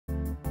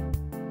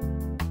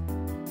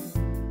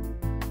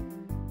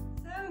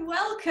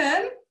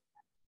welcome.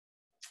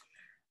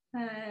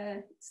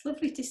 It's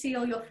lovely to see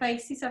all your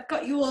faces. I've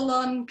got you all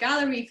on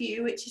gallery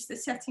view, which is the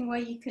setting where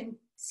you can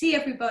see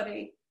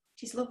everybody,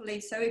 which is lovely.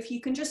 So if you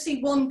can just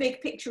see one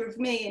big picture of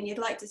me and you'd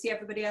like to see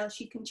everybody else,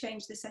 you can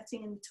change the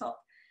setting in the top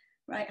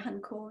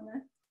right-hand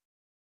corner.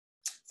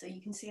 So you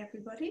can see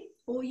everybody,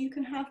 or you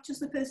can have just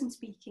the person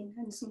speaking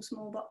and some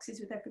small boxes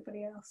with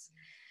everybody else.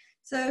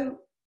 So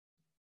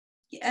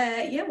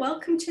yeah,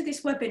 welcome to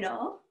this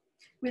webinar,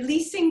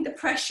 Releasing the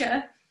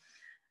Pressure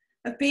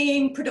of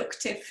Being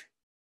Productive.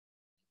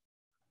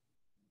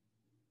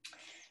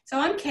 So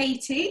I'm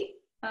Katie,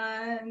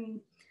 and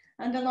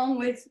along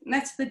with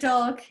Meta the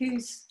dog,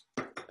 who's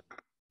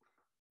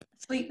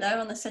asleep there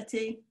on the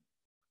settee,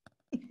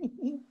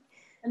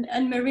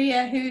 and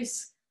Maria,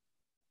 who's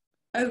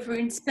over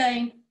in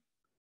Spain,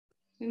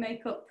 we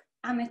make up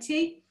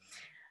Amity,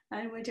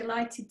 and we're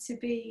delighted to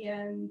be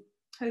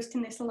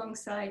hosting this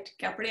alongside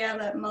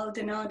Gabriela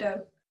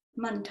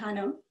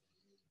Maldonado-Montano.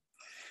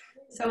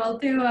 So I'll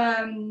do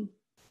a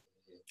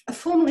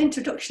formal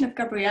introduction of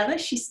Gabriela.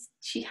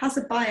 She has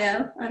a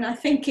bio, and I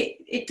think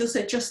it does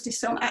her justice,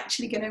 so I'm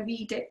actually going to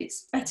read it.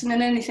 It's better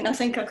than anything I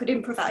think I could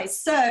improvise.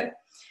 So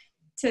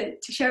to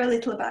share a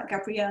little about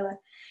Gabriela.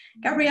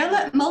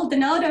 Gabriela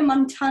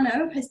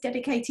Maldonado-Montano has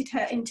dedicated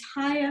her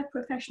entire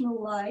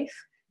professional life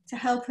to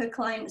help her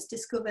clients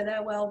discover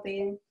their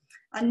well-being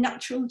and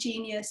natural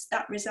genius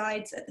that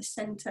resides at the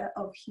center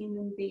of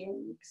human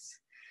beings.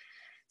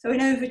 So in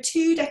over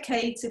 2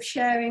 decades of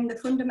sharing the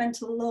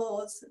fundamental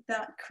laws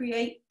that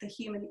create the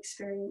human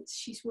experience,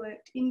 she's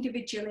worked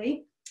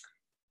individually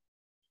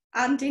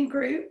and in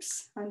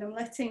groups, and I'm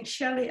letting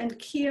Shelley and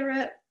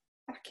Kira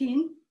back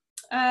in.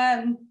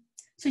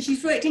 So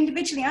she's worked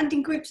individually and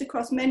in groups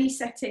across many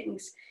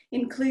settings,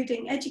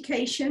 including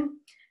education,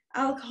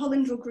 alcohol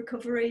and drug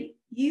recovery,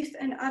 youth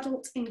and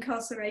adult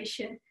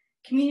incarceration,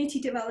 community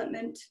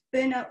development,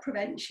 burnout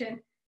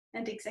prevention,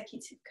 and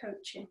executive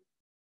coaching.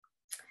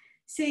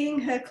 Seeing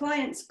her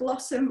clients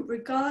blossom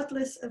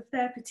regardless of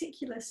their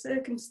particular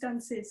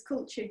circumstances,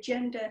 culture,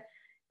 gender,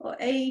 or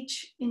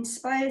age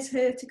inspires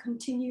her to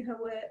continue her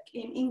work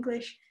in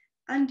English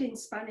and in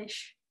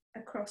Spanish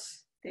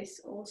across this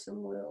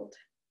awesome world.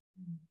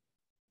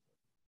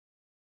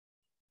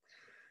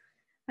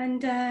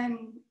 And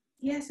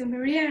yeah, so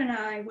Maria and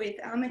I with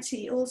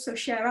Amity also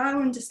share our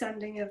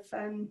understanding of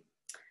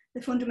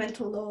the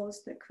fundamental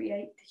laws that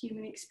create the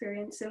human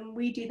experience, and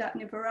we do that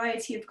in a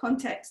variety of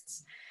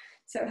contexts.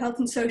 So health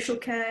and social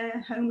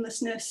care,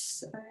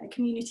 homelessness,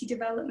 community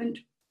development,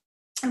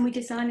 and we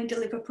design and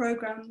deliver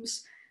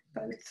programs,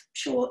 both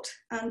short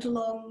and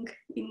long,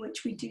 in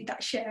which we do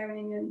that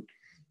sharing and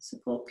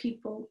support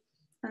people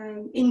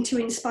into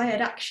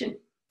inspired action.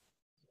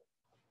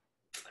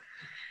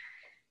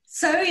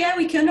 So yeah,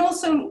 we can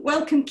also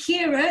welcome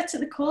Kira to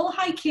the call.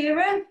 Hi,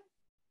 Kira.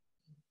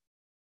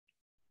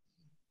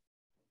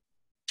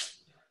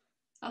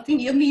 I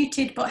think you're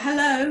muted, but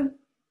hello.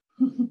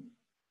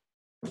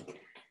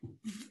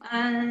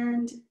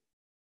 And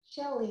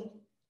Shelley.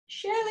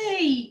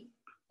 Shelley.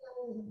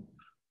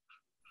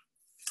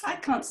 I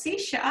can't see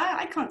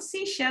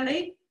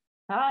Shelley.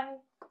 Hi.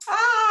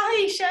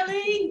 Hi,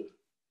 Shelley.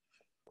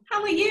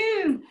 How are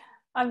you?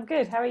 I'm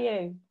good. How are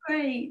you?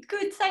 Great.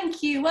 Good.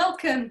 Thank you.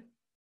 Welcome.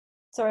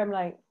 Sorry, I'm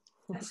late.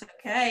 That's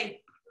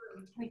okay.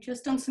 We've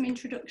just done some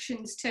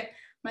introductions to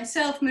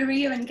myself,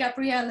 Maria, and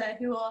Gabriela,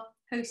 who are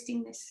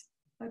hosting this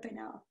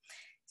webinar.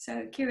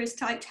 So Kira's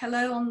typed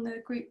hello on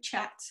the group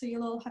chat, so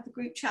you'll all have a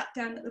group chat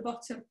down at the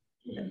bottom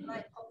that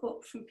might pop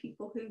up from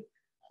people who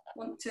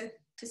want to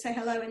say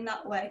hello in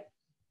that way.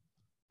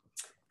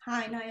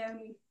 Hi,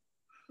 Naomi.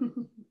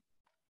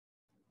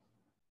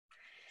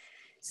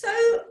 So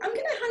I'm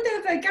going to hand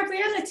over,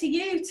 Gabriela, to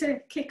you to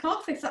kick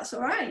off, if that's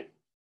all right.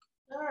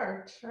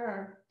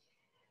 Sure.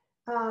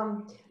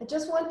 I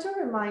just want to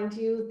remind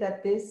you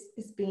that this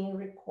is being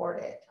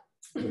recorded.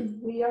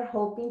 We are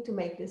hoping to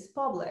make this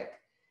public.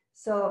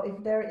 So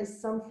if there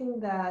is something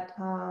that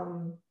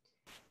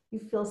you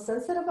feel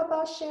sensitive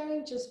about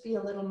sharing, just be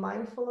a little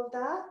mindful of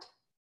that.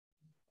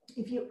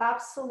 If you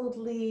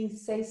absolutely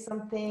say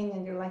something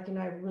and you're like,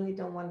 I really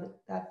don't want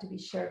that to be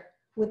shared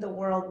with the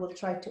world, we'll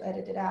try to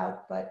edit it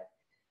out, but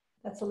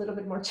that's a little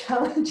bit more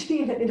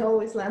challenging, and it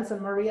always lands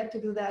on Maria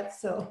to do that.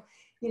 So,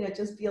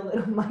 just be a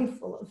little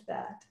mindful of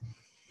that.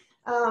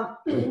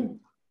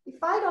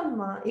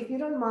 If you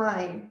don't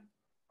mind,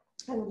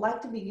 I would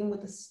like to begin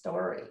with a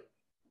story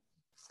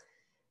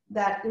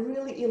that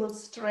really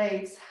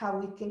illustrates how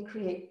we can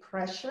create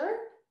pressure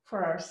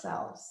for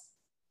ourselves.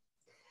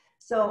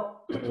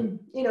 So,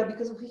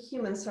 because we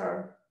humans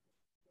are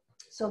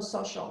so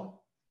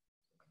social.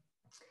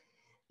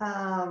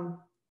 And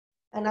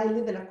I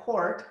live in a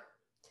court.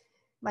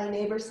 My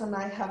neighbors and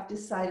I have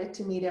decided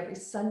to meet every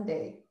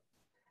Sunday,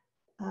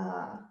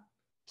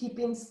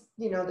 keeping,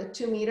 the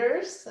 2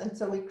 meters. And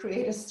so we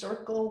create a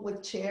circle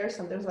with chairs,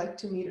 and there's like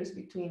 2 meters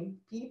between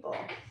people.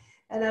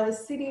 And I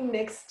was sitting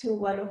next to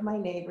one of my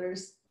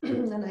neighbors,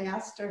 and I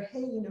asked her,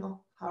 hey,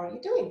 how are you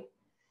doing?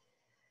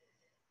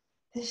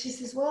 And she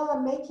says, well,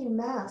 I'm making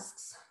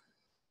masks.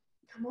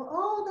 I'm like,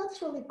 oh,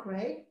 that's really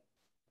great.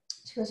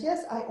 She goes,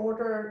 yes, I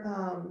ordered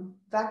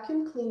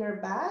vacuum cleaner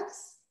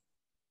bags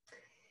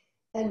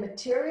and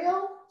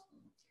material,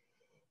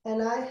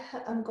 and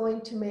I'm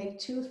going to make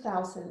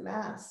 2,000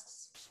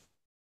 masks.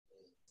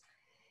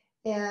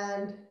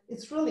 And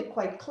it's really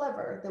quite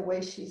clever the way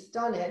she's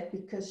done it,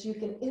 because you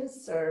can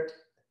insert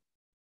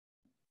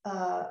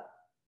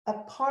a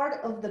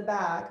part of the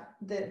bag,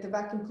 the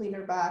vacuum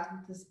cleaner bag,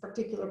 this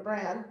particular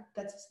brand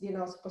that's, you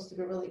know, supposed to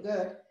be really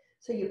good.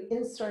 So you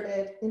insert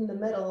it in the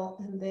middle,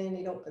 and then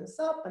it opens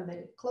up and then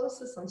it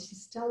closes, and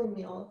she's telling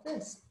me all of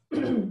this.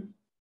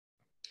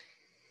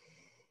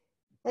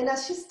 And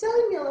as she's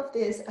telling me all of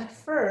this, at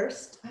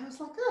first, I was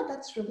like, oh,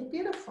 that's really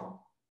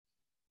beautiful.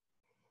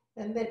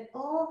 And then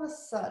all of a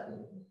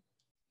sudden,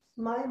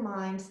 my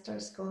mind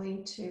starts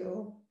going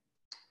to,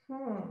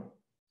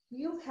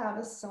 you have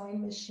a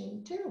sewing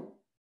machine too.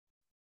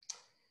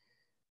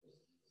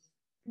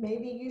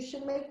 Maybe you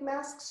should make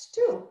masks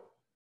too.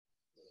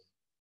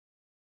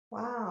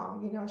 Wow,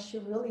 you know, she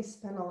really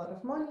spent a lot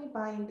of money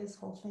buying this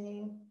whole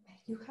thing.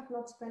 You have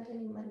not spent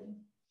any money.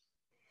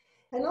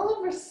 And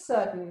all of a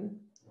sudden,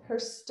 her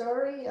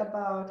story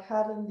about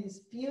having these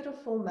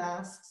beautiful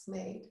masks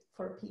made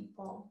for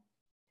people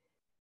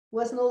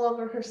was no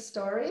longer her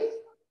story.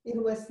 It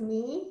was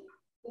me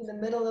in the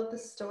middle of the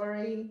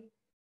story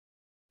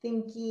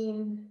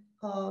thinking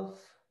of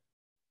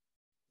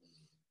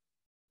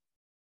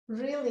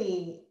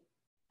really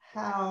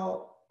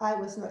how I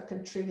was not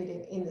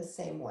contributing in the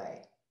same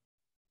way.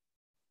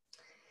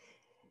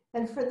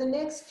 And for the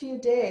next few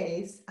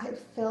days, I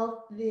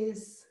felt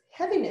this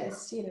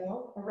heaviness, you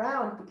know,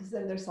 around, because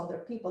then there's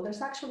other people.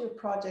 There's actually a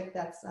project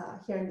that's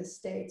here in the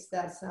States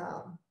that's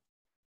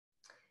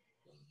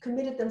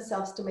committed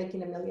themselves to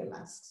making 1 million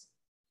masks,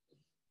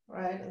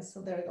 right? And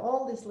so there are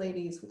all these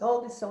ladies with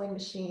all these sewing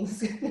machines,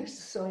 they're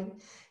sewing.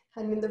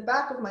 And in the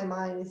back of my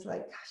mind, it's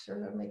like, gosh, you're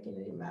not making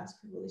any masks.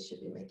 We really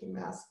should be making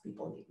masks.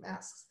 People need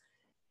masks,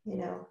 you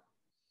know,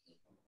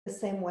 the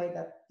same way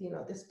that, you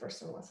know, this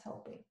person was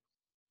helping.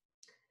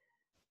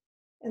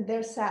 And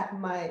there sat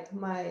my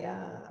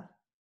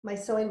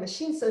sewing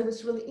machine. So it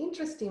was really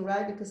interesting,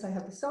 right? Because I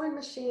have the sewing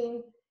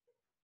machine,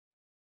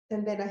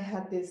 and then I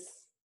had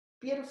this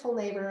beautiful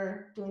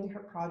neighbor doing her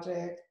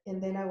project,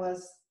 and then I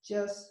was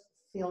just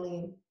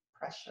feeling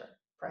pressure,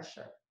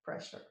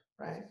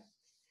 right?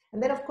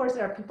 And then of course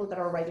there are people that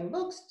are writing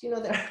books, you know,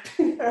 there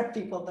are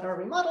people that are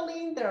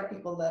remodeling, there are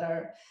people that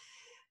are,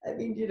 I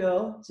mean, you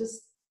know,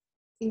 just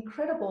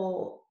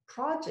incredible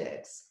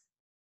projects.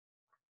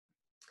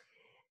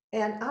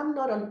 And I'm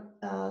not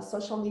on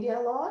social media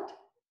a lot,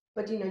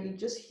 but, you know, you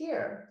just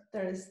hear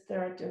there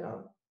are, you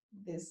know,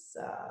 these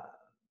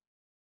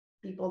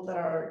people that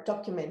are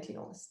documenting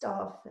all the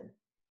stuff.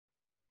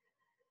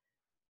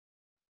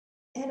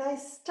 And I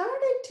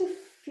started to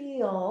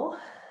feel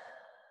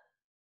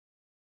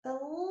a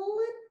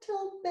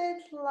little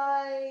bit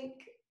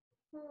like,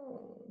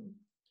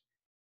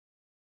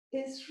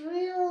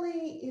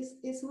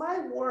 is my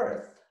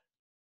worth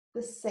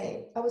the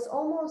same? I was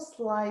almost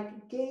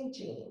like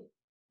gauging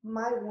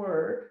my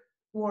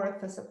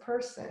worth as a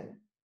person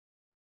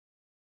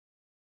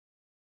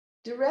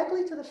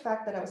directly to the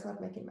fact that I was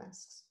not making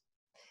masks.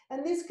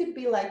 And this could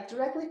be like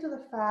directly to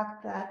the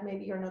fact that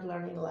maybe you're not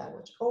learning a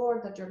language, or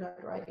that you're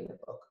not writing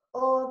a book,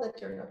 or that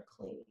you're not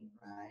cleaning,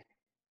 right?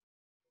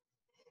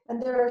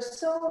 And there are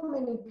so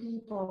many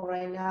people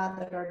right now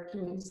that are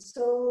doing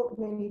so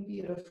many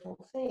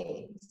beautiful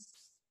things.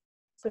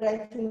 But I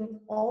think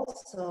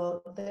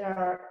also there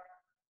are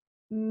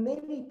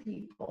many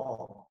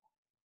people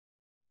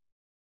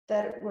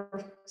that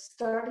were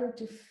starting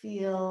to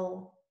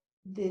feel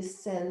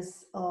this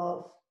sense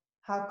of,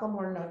 how come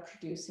we're not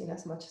producing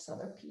as much as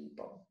other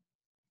people?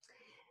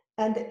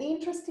 And the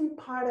interesting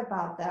part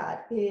about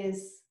that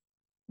is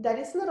that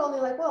it's not only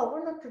like, well,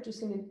 we're not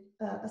producing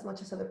as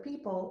much as other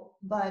people,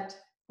 but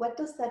what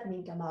does that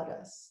mean about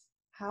us?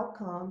 How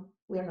come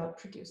we're not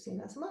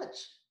producing as much?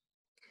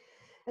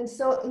 And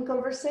so in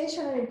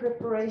conversation and in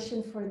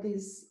preparation for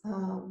this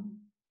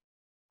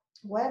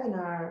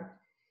webinar,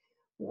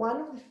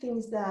 one of the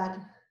things that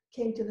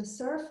came to the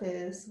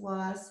surface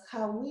was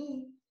how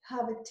we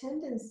have a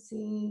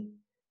tendency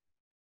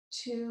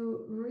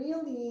to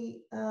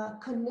really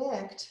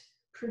connect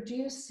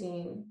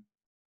producing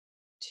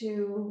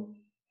to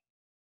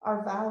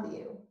our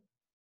value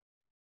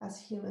as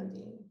human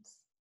beings,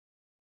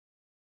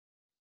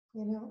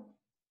 you know?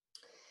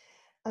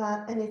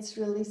 And it's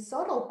really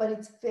subtle, but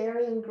it's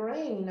very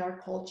ingrained in our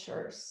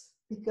cultures,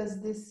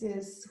 because this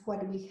is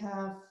what we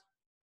have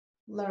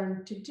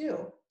learned to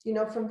do, you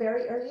know, from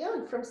very early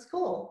on, from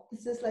school.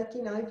 This is like,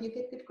 you know, if you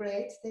get good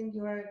grades, then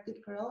you are a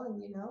good girl,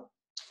 and, you know,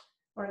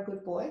 or a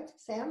good boy,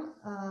 Sam.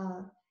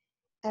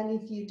 And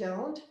if you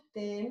don't,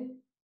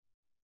 then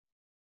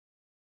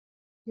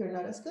you're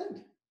not as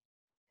good.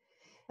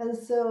 And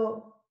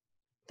so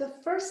the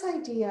first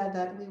idea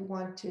that we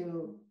want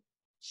to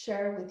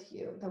share with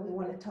you, that we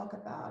want to talk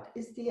about,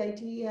 is the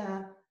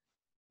idea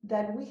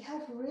that we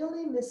have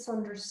really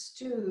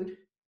misunderstood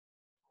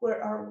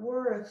where our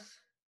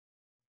worth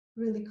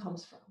really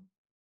comes from.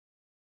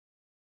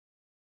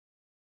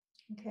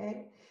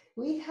 Okay?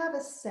 We have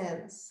a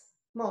sense,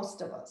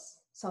 most of us,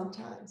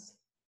 sometimes,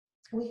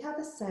 we have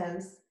a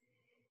sense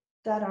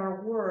that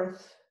our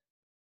worth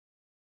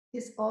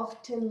is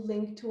often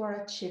linked to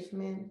our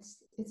achievements,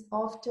 it's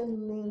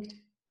often linked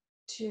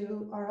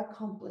to our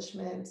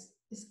accomplishments,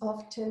 it's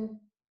often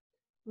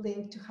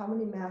linked to how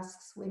many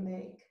masks we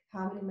make,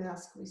 how many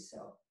masks we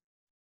sew.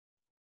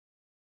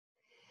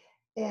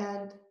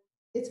 And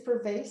it's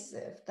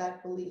pervasive,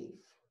 that belief.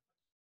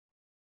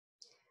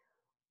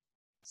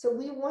 So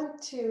we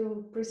want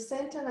to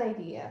present an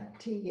idea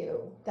to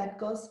you that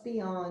goes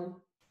beyond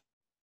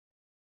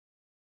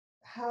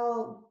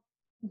how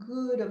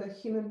good of a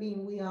human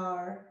being we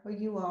are, or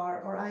you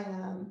are, or I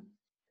am,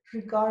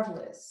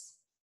 regardless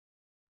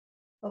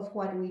of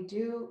what we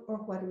do or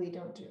what we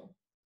don't do.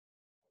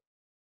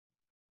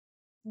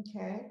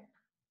 Okay?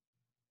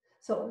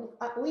 So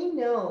we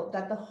know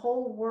that the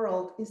whole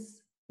world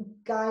is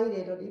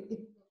guided, or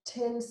it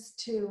tends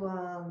to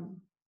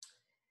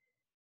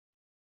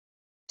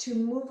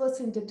move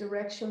us in the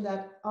direction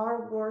that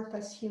our worth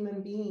as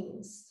human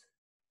beings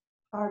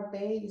are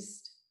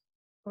based,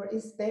 or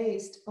is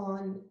based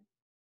on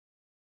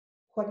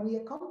what we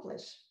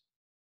accomplish.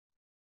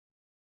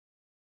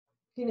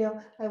 You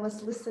know, I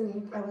was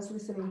listening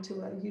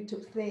to a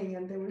YouTube thing,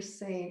 and they were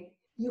saying,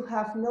 you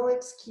have no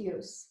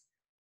excuse,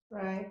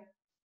 right?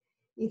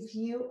 If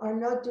you are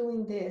not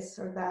doing this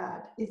or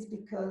that, it's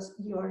because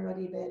you are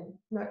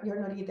you're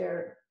not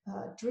either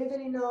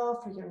driven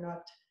enough, or you're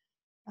not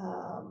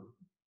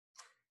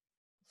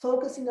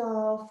focused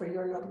enough, or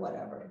you're not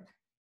whatever.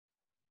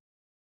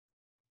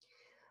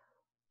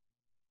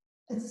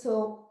 And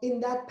so in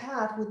that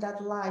path, with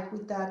that light,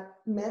 with that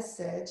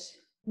message,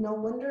 no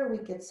wonder we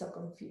get so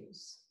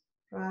confused,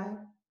 right?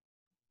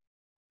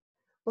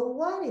 But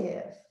what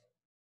if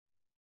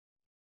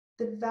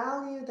the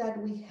value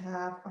that we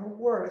have, our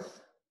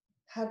worth,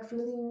 had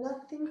really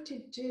nothing to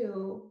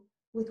do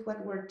with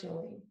what we're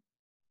doing?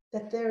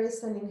 That there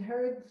is an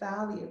inherent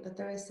value, that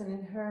there is an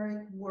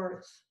inherent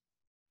worth,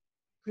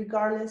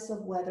 regardless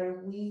of whether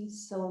we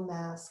sew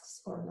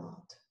masks or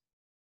not.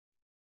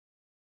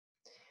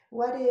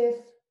 What if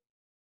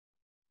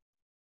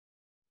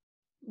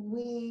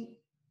we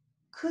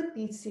could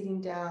be sitting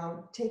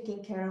down,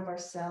 taking care of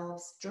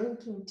ourselves,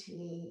 drinking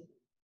tea,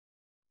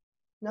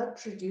 not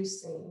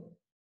producing,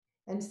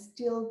 and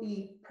still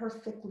be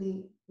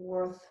perfectly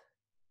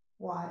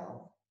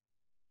worthwhile?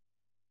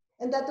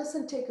 And that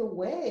doesn't take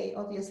away,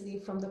 obviously,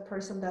 from the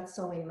person that's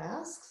sewing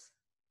masks,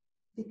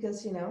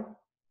 because, you know,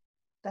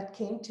 that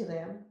came to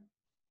them.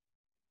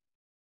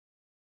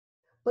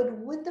 But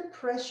would the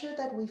pressure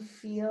that we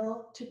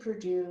feel to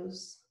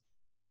produce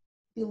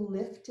be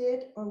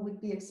lifted, or would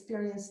be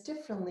experienced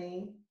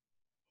differently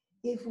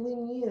if we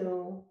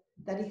knew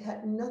that it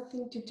had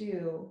nothing to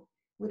do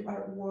with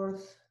our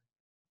worth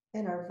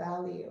and our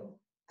value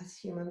as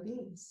human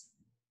beings?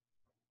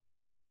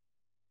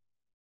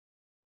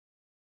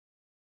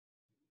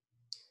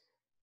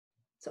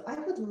 So I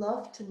would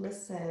love to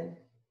listen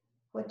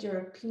what your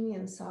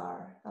opinions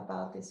are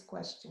about this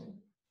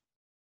question.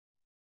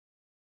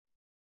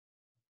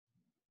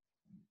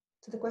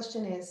 So the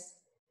question is,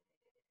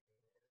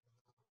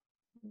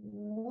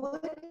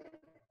 would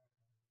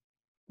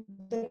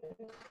the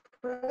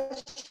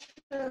pressure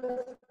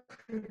of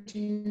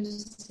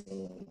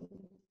producing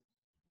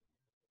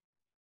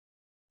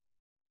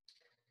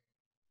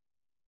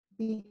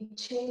be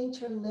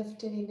changed or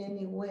lifted in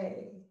any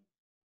way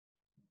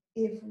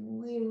if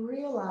we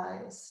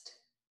realized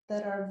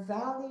that our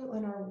value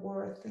and our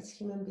worth as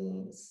human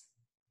beings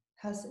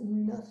has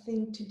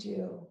nothing to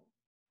do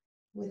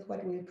with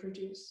what we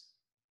produce?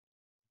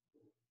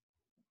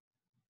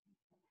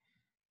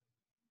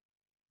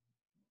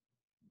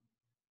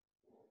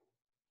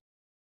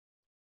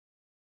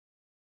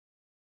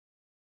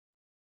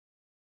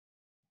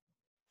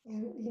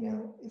 And, you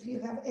know, if you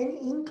have any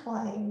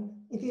incline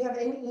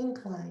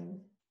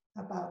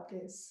about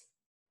this,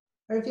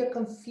 or if you're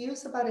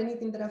confused about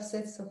anything that I've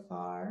said so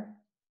far,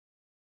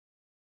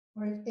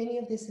 or if any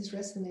of this is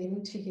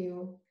resonating to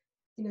you,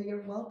 you know,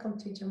 you're welcome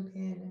to jump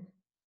in.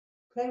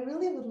 But I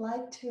really would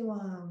like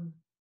to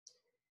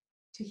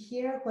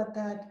hear what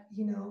that,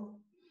 you know,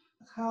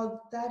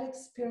 how that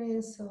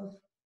experience of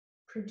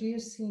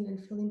producing and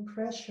feeling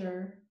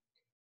pressure,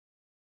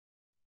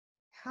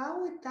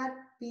 how would that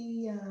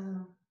be,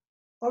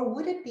 or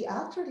would it be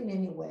altered in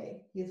any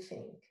way, you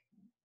think?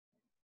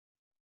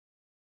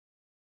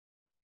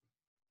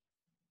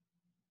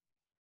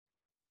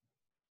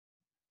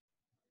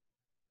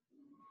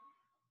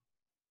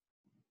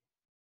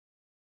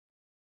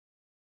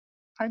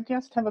 I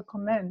just have a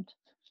comment.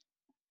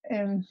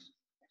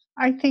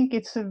 I think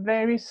it's a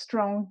very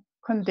strong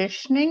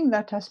conditioning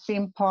that has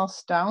been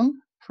passed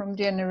down from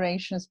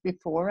generations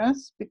before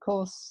us,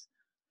 because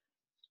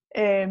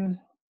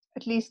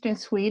at least in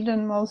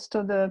Sweden, most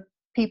of the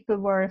people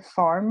were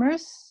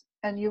farmers,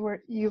 and you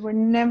were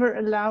never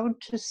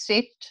allowed to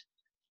sit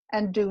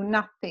and do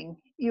nothing.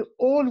 You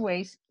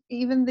always,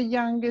 even the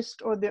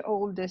youngest or the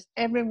oldest,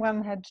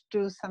 everyone had to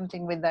do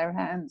something with their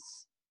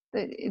hands.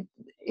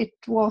 It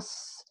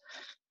was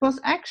was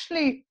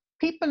actually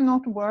people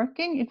not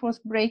working. It was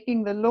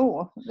breaking the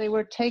law. They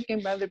were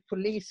taken by the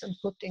police and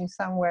putting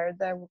somewhere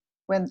there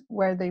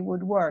where they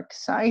would work.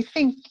 So I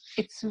think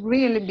it's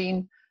really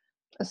been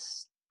a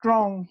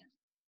strong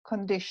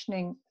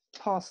conditioning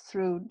passed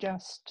through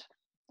just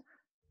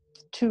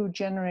 2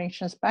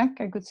 generations back.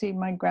 I could see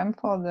my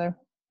grandfather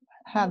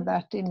had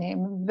that in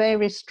him,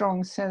 very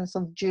strong sense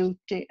of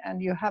duty,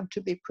 and you have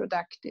to be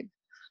productive.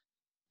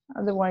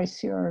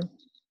 Otherwise you're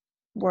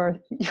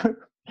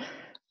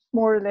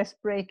more or less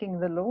breaking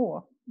the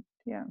law.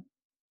 Yeah.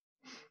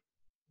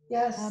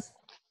 Yes.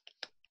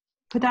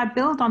 Could I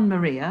build on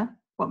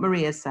what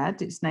Maria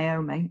said? It's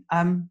Naomi.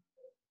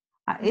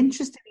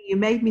 Interestingly, you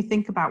made me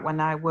think about when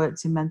I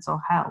worked in mental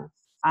health,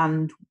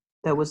 and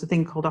there was a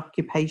thing called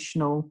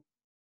occupational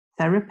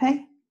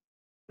therapy,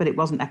 but it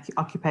wasn't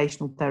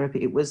occupational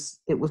therapy. It was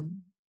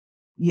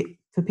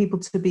for people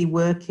to be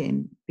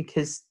working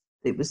because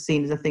it was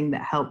seen as a thing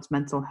that helped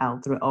mental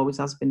health, or it always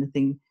has been a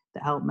thing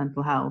that helped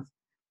mental health.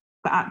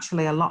 But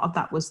actually, a lot of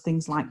that was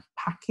things like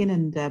packing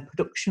and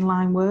production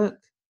line work,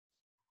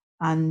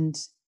 and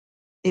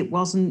it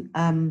wasn't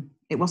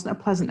a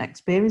pleasant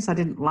experience. I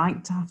didn't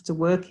like to have to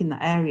work in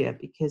that area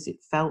because it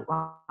felt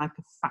like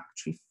a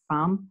factory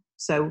farm.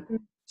 So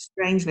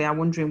strangely, I'm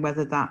wondering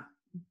whether that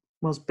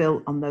was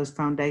built on those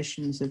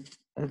foundations of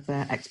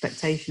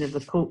expectation of the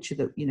culture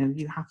that, you know,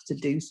 you have to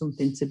do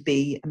something to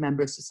be a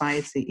member of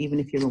society, even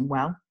if you're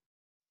unwell.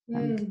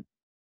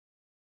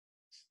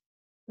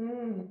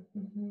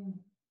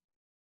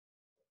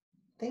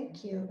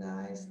 Thank you,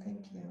 guys.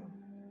 Thank you.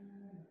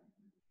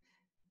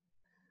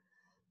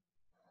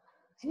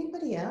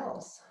 Anybody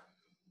else?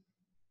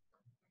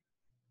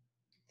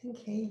 I think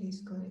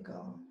Haley's going to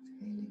go.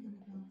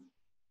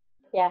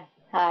 Yeah,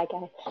 hi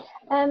guys.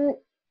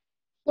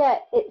 Yeah,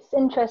 it's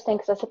interesting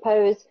because I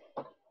suppose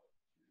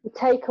we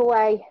take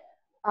away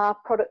our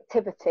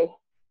productivity,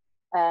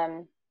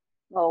 or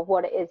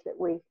what it is that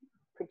we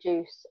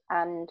produce,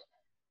 and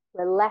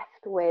we're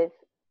left with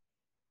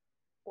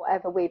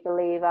whatever we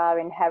believe our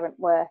inherent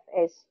worth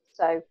is.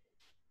 So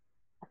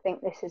I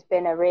think this has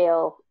been a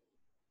real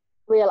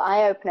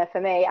eye-opener for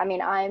me. I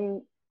mean,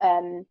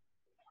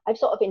 I've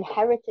sort of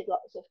inherited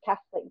lots of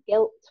Catholic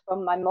guilt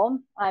from my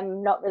mum.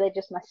 I'm not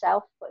religious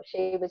myself, but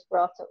she was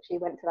brought up, she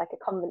went to like a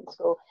convent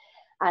school,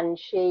 and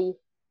she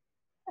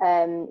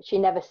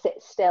never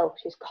sits still.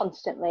 She's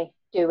constantly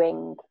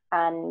doing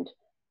and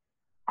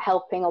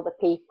helping other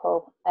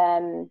people.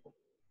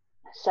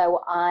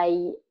 So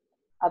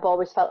I've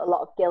always felt a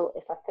lot of guilt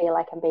if I feel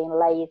like I'm being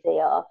lazy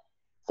or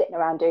sitting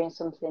around doing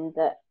something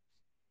that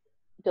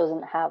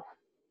doesn't have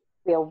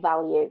real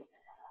value.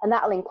 And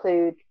that'll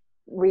include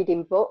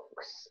reading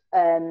books,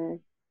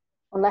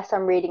 unless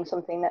I'm reading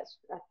something that's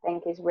I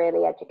think is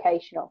really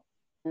educational.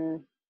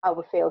 I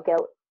would feel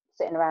guilt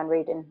sitting around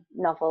reading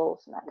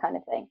novels and that kind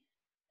of thing.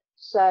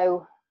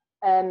 So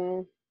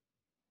I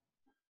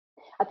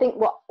think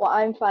what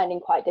I'm finding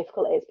quite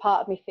difficult is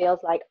part of me feels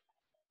like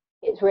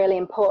it's really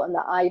important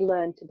that I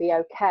learn to be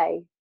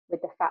okay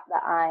with the fact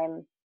that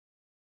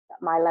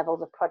my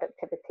levels of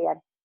productivity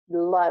are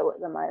low at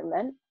the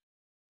moment.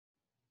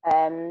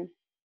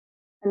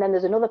 And then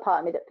there's another part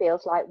of me that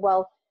feels like,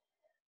 well,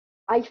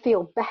 I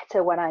feel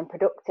better when I'm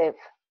productive.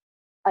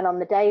 And on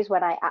the days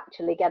when I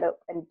actually get up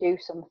and do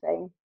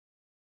something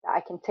that I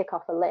can tick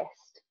off a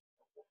list,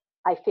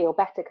 I feel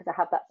better because I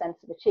have that sense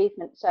of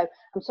achievement. So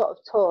I'm sort of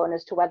torn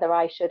as to whether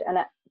I should. And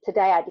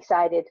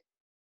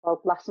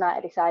last night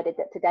I decided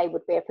that today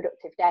would be a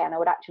productive day, and I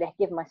would actually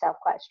give myself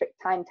quite a strict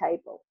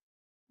timetable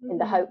in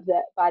the hope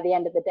that by the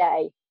end of the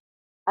day,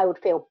 I would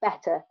feel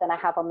better than I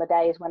have on the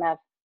days when I've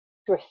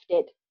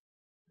drifted.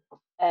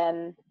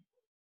 And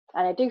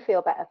I do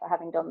feel better for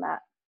having done that.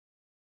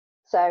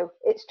 So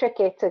it's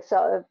tricky to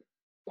sort of,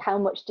 how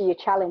much do you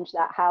challenge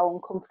that? How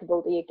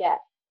uncomfortable do you get?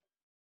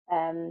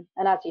 And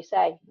as you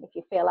say, if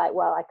you feel like,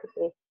 well, I could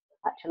be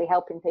actually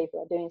helping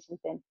people or doing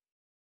something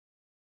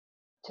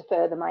to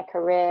further my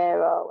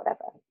career or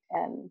whatever.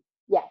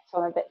 Yeah, so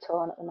I'm a bit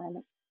torn at the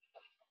moment.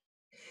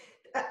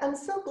 I'm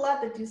so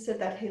glad that you said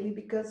that, Haley,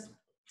 because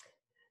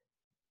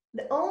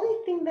the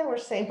only thing that we're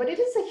saying, but it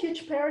is a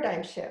huge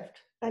paradigm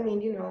shift. I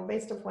mean, you know,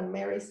 based on what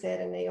Mary said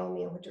and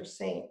Naomi and what you're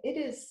saying,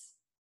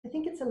 I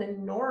think it's an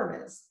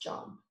enormous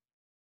jump.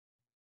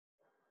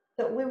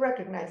 So we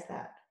recognize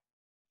that.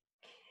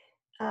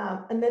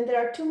 And then there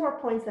are 2 more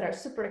points that are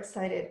super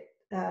excited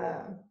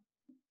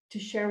to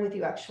share with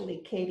you.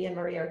 Actually, Katie and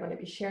Maria are going to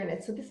be sharing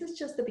it. So this is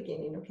just the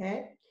beginning,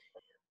 okay?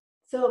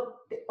 So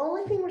the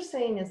only thing we're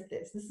saying is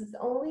this is the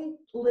only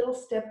little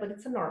step, but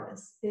it's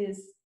enormous,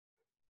 is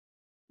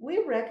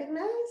we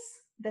recognize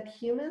that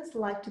humans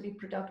like to be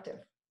productive.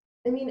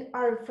 I mean,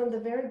 from the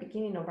very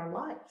beginning of our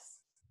lives,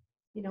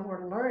 you know,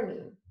 we're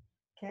learning,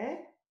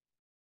 okay?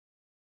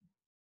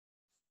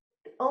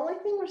 The only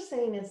thing we're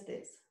saying is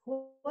this: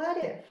 what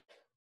if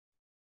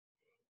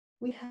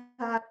we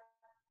had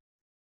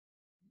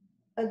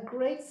a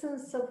great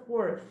sense of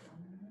worth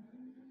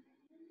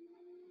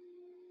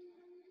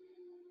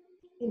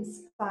in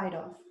spite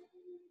of?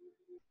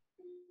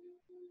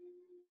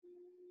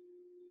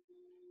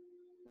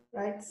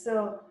 right?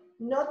 So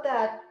not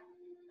that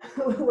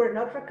we're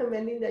not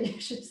recommending that you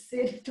should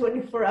sit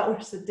 24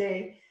 hours a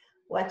day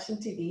watching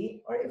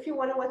TV, or if you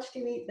want to watch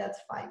TV, that's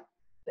fine.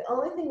 The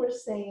only thing we're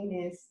saying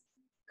is,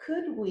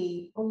 could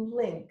we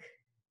unlink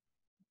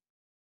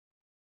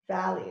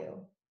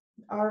value,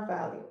 our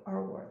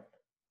worth,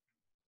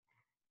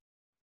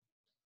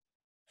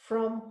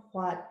 from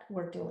what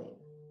we're doing?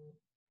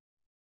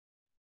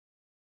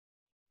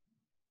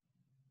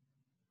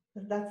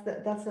 That's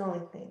the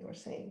only thing we're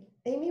saying.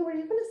 Amy, were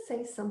you going to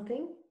say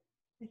something?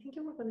 I think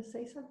you were going to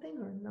say something,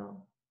 or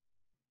no?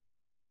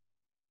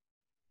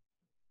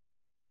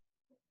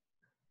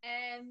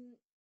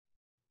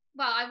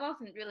 Well, I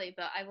wasn't really,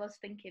 but I was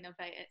thinking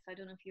about it, so I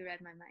don't know if you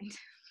read my mind.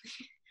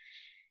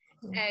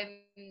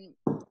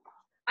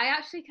 I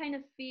actually kind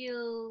of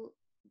feel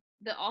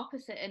the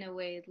opposite in a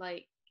way.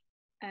 Like,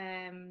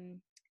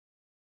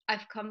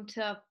 I've come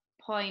to a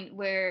point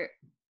where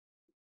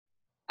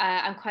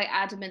I'm quite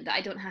adamant that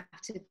I don't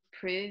have to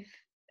prove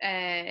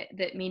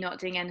that me not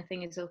doing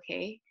anything is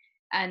okay,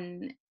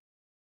 and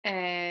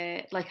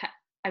like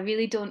I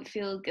really don't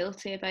feel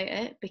guilty about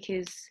it,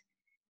 because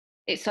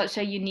it's such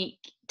a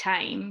unique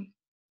time.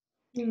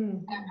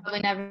 I'm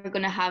probably never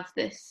going to have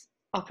this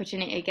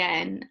opportunity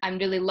again. I'm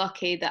really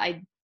lucky that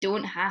I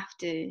don't have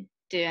to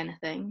do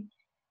anything.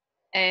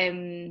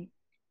 And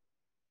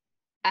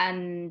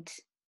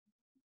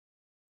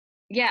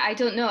yeah, I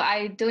don't know.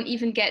 I don't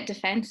even get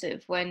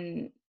defensive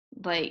when,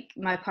 like,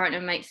 my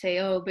partner might say,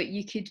 "Oh, but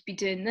you could be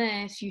doing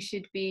this. You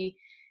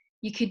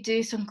could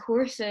do some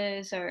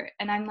courses,"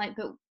 and I'm like,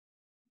 "But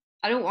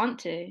I don't want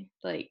to."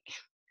 Like,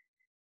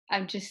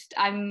 I'm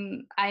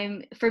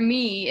for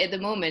me at the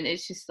moment,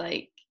 it's just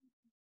like,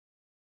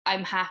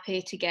 I'm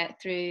happy to get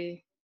through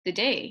the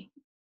day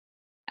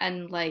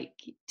and like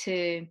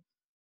to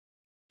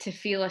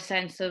feel a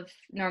sense of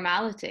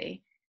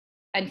normality.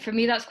 And for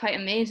me, that's quite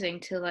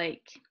amazing to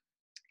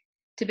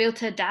be able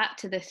to adapt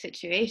to this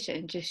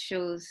situation. Just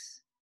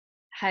shows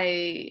how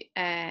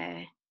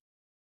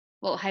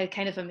how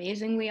kind of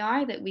amazing we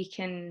are, that we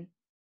can,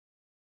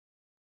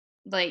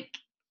 like,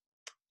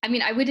 I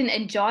mean, I wouldn't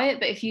enjoy it,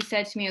 but if you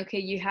said to me, okay,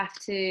 you have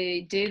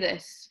to do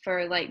this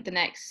for like the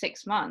next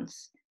 6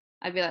 months,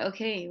 I'd be like,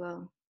 okay,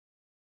 well,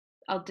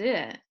 I'll do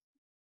it.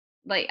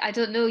 Like, I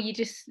don't know, you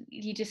just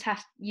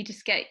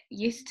get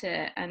used to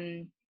it.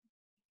 And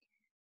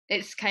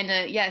it's kind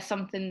of, yeah,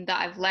 something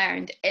that I've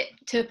learned it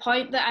to a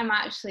point that I'm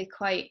actually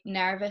quite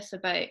nervous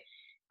about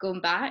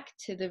going back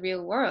to the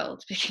real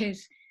world,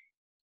 because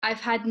I've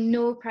had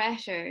no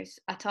pressures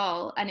at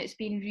all, and it's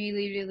been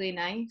really, really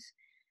nice.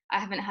 I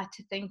haven't had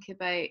to think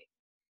about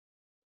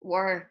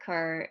work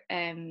or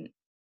I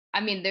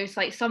mean, there's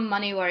like some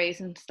money worries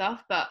and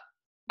stuff, but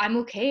I'm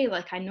okay.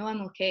 Like, I know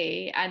I'm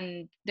okay,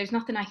 and there's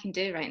nothing I can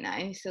do right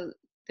now, so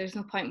there's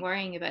no point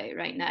worrying about it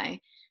right now.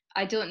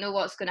 I don't know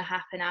what's going to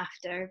happen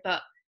after,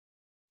 but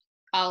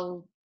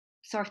I'll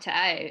sort it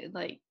out.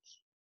 Like,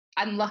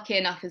 I'm lucky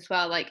enough as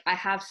well, like, I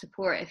have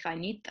support if I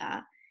need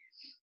that.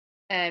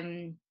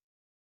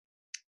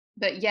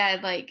 But yeah,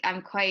 like,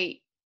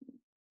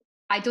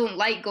 I don't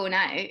like going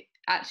out.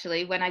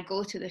 Actually, when I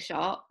go to the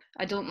shop,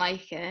 I don't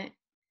like it.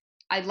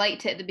 I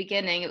liked it at the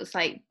beginning. It was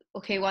like,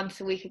 okay, once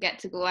a week I get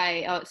to go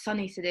out. Oh, it's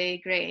sunny today,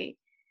 great.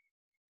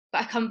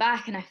 But I come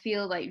back and I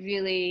feel like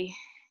really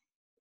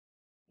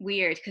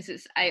weird, because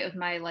it's out of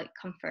my like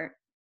comfort.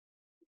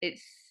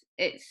 It's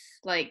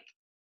like,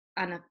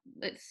 and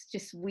it's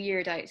just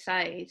weird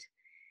outside.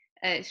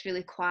 It's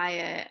really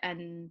quiet,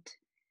 and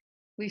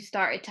we've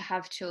started to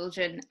have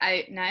children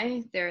out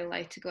now. They're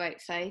allowed to go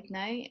outside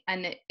now,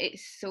 and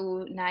it's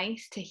so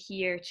nice to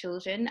hear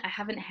children. I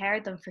haven't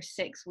heard them for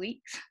 6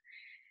 weeks.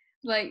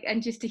 Like,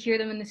 and just to hear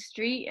them in the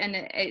street, and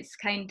it's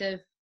kind of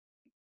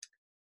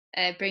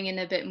bringing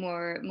a bit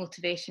more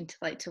motivation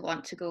to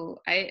want to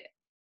go out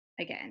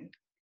again.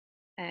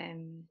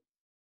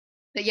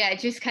 But yeah, it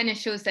just kind of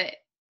shows that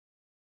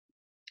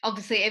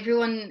obviously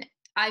everyone,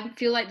 I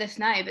feel like this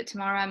now, but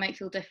tomorrow I might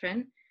feel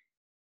different,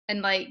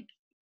 and like,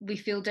 we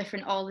feel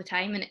different all the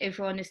time, and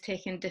everyone is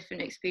taking a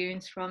different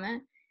experience from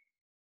it.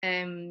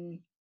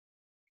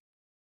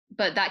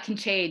 But that can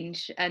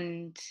change,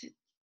 and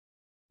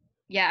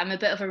yeah, I'm a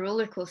bit of a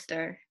roller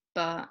coaster,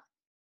 but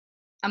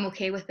I'm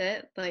okay with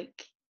it.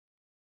 Like,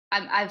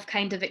 I've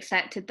kind of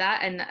accepted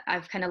that, and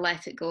I've kind of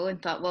let it go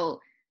and thought, well,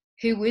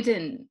 who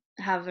wouldn't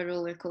have a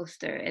roller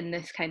coaster in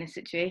this kind of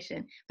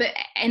situation? But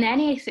in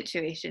any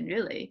situation,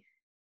 really,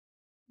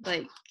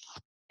 like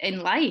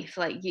in life,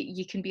 like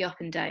you can be up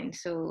and down.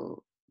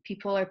 So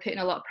people are putting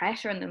a lot of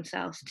pressure on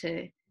themselves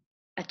to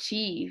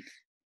achieve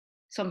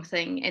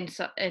something in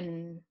such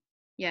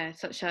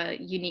a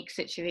unique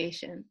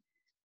situation.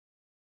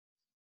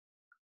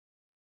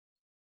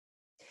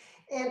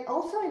 And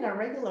also in our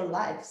regular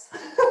lives,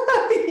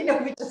 we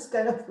just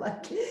kind of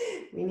like,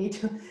 we need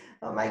to,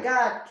 oh my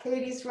God,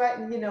 Katie's right,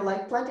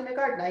 like planting a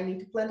garden. I need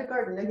to plant a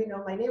garden.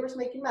 My neighbor's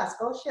making masks.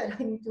 Oh shit,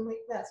 I need to make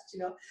masks,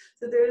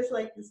 So there's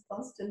like this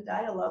constant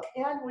dialogue.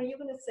 And were you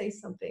going to say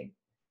something?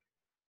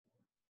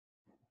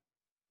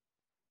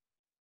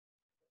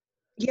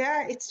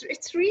 Yeah,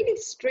 it's really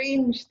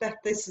strange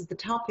that this is the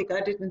topic. I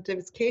didn't, it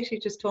was Katie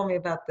just told me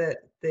about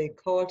the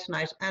call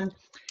tonight. And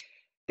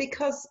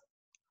because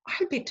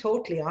I'll be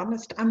totally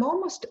honest, I'm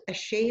almost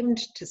ashamed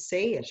to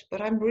say it,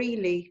 but I'm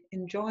really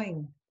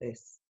enjoying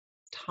this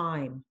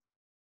time.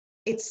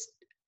 It's,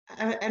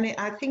 and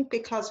I think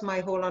because my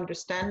whole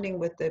understanding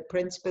with the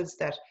principles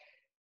that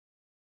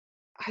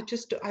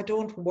I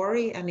don't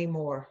worry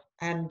anymore.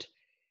 And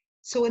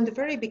so in the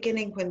very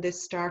beginning when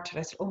this started,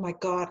 I said, oh my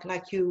God,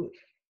 like you,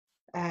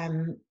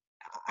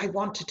 I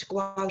wanted to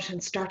go out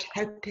and start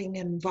helping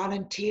and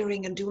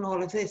volunteering and doing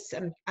all of this.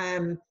 And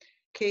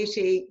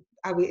Katie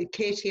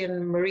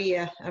and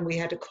Maria, and we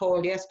had a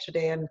call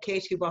yesterday, and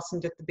Katie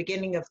wasn't at the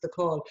beginning of the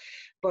call,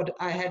 but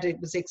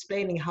was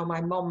explaining how my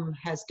mum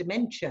has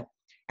dementia.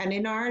 And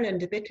in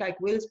Ireland, a bit like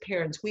Will's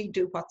parents, we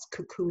do what's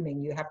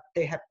cocooning.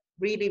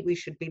 We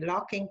should be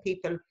locking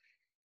people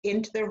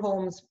into their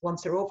homes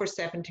once they're over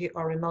 70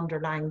 or an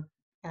underlying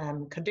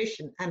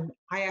condition. And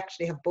I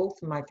actually have both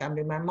in my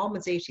family. My mom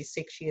is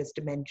 86, she has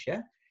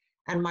dementia.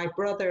 And my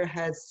brother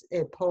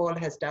Paul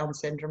has Down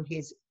syndrome.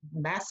 He's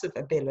massive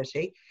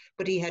ability,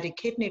 but he had a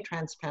kidney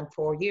transplant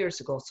 4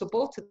 years ago. So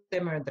both of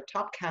them are in the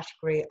top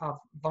category of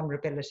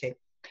vulnerability.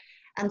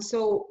 And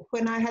so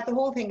when I had the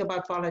whole thing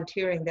about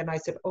volunteering, then I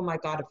said, oh my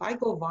God, if I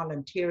go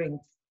volunteering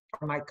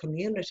for my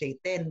community,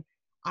 then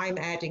I'm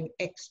adding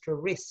extra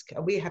risk.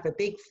 We have a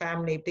big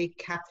family, big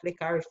Catholic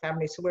Irish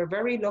family. So we're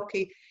very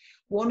lucky.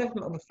 One of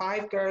them,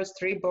 5 girls,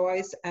 3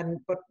 boys,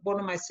 but one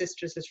of my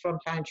sisters is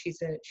frontline.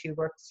 She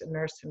works a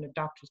nurse and a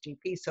doctor's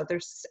GP. So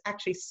there's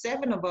actually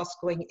 7 of us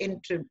going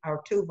into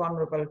our 2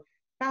 vulnerable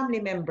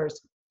family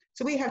members.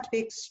 So we have to be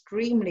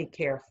extremely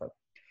careful.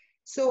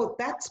 So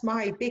that's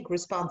my big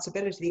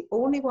responsibility. The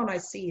only one I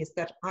see is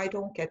that I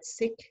don't get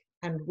sick,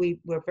 and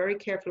we're very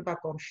careful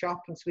about going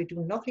shopping. So we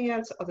do nothing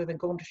else other than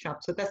going to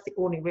shop. So that's the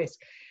only risk.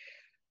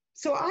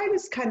 So I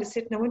was kind of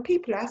sitting there when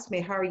people ask me,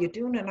 how are you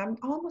doing? And I'm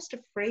almost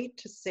afraid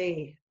to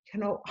say,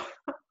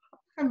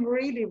 I'm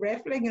really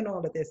reveling in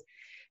all of this.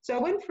 So I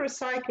went for a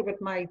cycle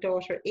with my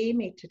daughter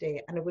Amy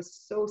today, and it was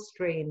so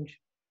strange.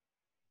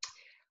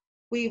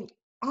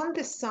 On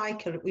this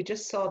cycle, we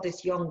just saw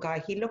this young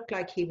guy. He looked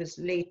like he was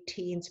late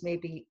teens,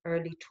 maybe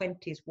early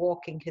 20s,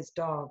 walking his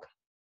dog.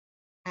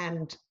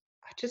 And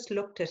I just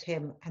looked at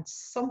him and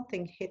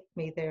something hit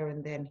me there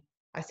and then.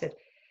 I said,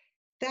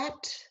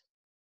 that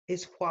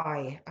is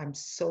why I'm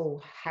so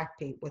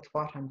happy with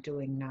what I'm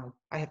doing now.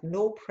 I have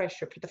no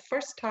pressure. For the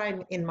first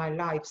time in my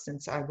life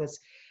since I was,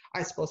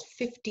 I suppose,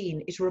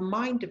 15, it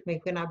reminded me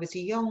when I was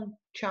a young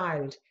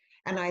child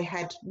and I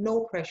had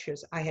no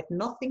pressures. I had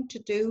nothing to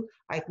do.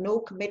 I had no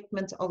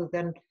commitments other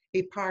than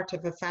be part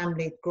of a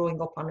family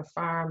growing up on a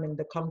farm in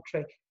the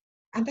country.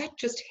 And that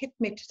just hit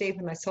me today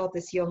when I saw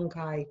this young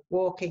guy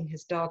walking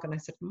his dog, and I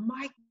said,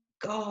 my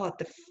God,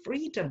 the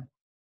freedom.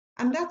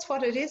 And that's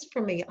what it is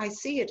for me. I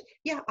see it.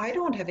 Yeah, I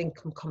don't have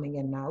income coming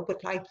in now,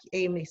 but like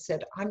Amy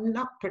said, I'm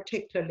not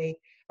particularly,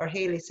 or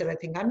Haley said, I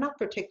think, I'm not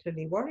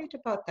particularly worried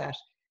about that.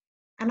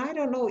 And I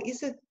don't know,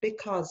 is it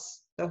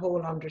because the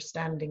whole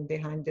understanding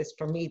behind this,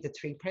 for me, the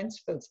 3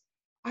 principles,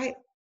 I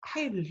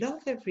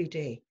love every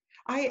day.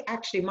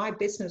 My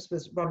business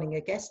was running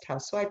a guest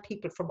house. So I had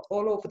people from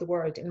all over the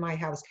world in my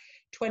house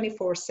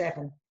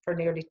 24/7 for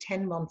nearly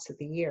 10 months of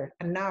the year.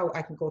 And now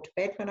I can go to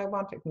bed when I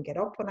want. I can get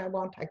up when I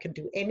want. I can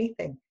do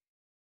anything.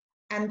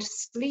 And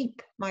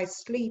my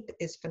sleep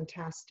is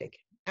fantastic.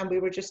 And we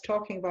were just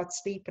talking about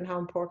sleep and how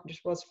important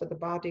it was for the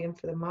body and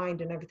for the mind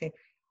and everything.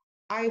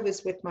 I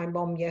was with my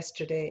mum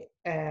yesterday,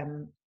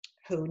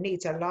 who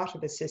needs a lot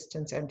of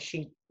assistance, and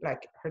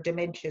her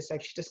dementia is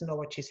like, she doesn't know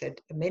what she said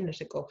a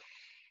minute ago.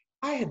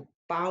 I had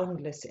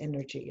boundless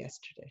energy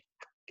yesterday.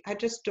 I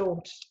just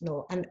don't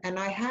know. And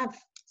I have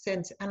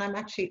since, and I'm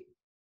actually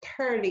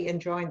thoroughly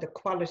enjoying the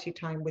quality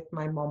time with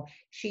my mum.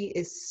 She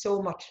is so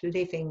much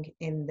living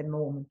in the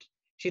moment.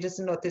 She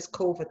doesn't know this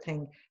COVID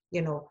thing,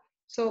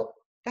 So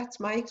that's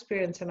my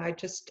experience. And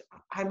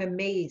I'm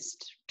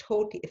amazed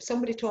totally. If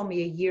somebody told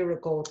me a year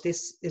ago,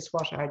 this is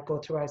what I'd go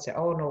through, I'd say,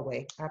 oh, no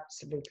way,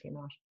 absolutely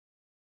not.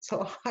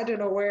 So I don't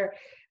know where,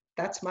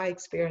 that's my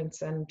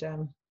experience. And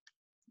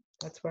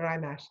that's where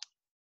I'm at.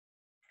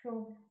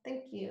 Cool.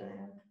 Thank you.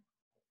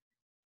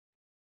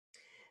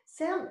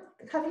 Sam,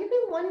 have you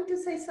been wanting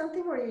to say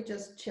something, or are you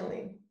just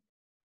chilling?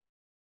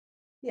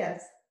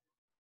 Yes.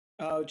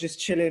 Oh, just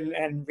chilling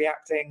and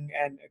reacting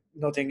and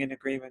nodding in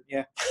agreement.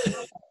 Yeah.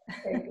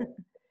 Okay, good.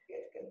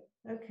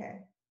 Okay,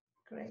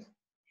 great.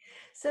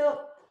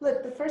 So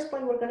look, the first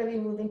point, we're going to be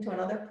moving to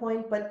another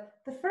point, but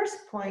the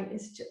first point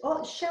is,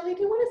 Shelley,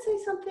 do you want to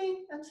say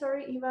something? I'm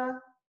sorry,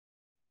 Eva.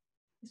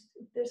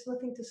 There's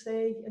nothing to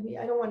say. I mean,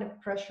 I don't want to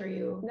pressure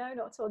you. No,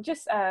 not at all.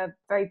 Just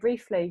very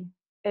briefly,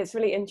 it's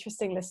really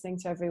interesting listening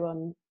to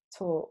everyone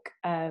talk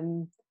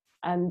and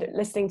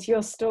listening to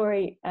your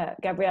story,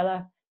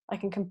 Gabriela. I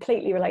can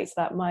completely relate to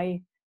that.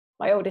 My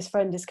oldest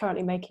friend is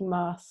currently making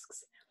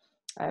masks.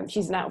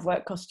 She's an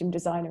out-of-work costume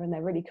designer, and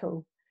they're really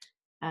cool.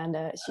 And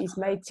she's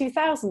made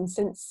 2,000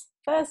 since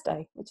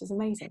Thursday, which is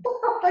amazing.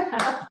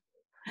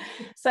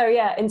 So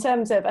yeah, in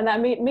terms of, and that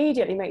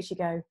immediately makes you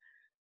go,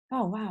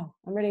 oh wow,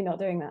 I'm really not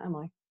doing that, am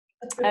I?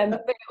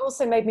 But it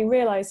also made me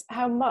realize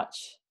how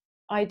much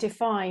I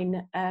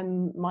define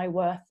my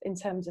worth in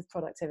terms of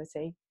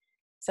productivity.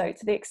 So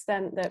to the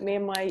extent that me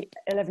and my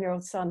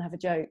 11-year-old son have a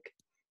joke,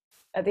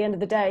 at the end of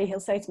the day, he'll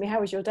say to me, how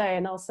was your day?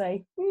 And I'll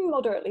say,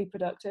 moderately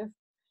productive.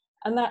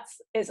 And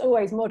it's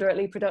always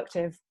moderately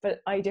productive, but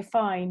I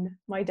define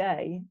my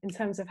day in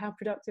terms of how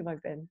productive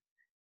I've been,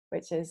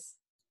 which is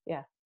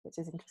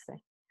interesting.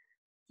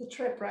 The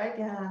trip, right?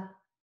 Yeah.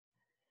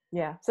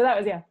 Yeah. So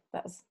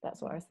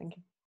that's what I was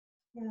thinking.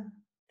 Yeah.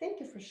 Thank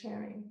you for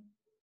sharing.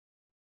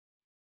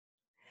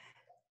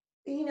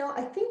 You know,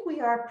 I think we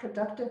are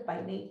productive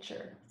by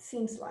nature, it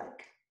seems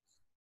like.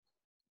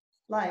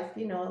 Life,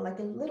 you know, like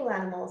the little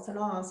animals and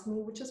us,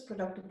 we're just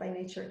productive by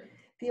nature.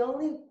 The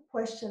only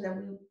question that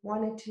we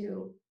wanted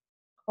to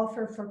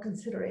offer for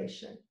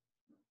consideration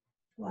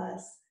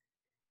was,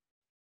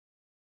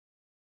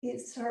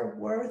 is our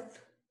worth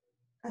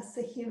as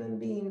a human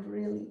being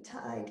really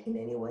tied in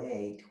any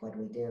way to what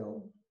we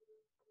do?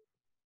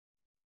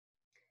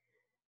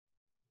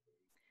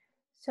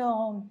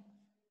 So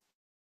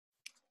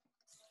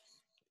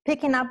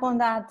picking up on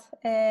that,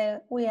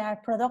 we are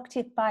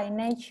productive by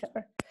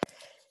nature.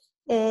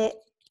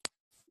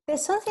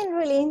 There's something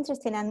really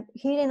interesting, and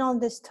hearing all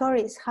the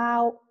stories,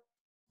 how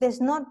there's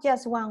not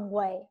just one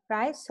way,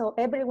 right? So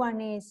everyone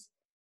is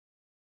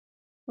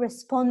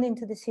responding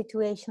to the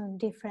situation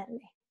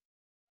differently.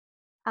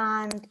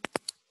 And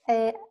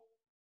there's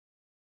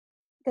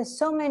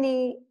so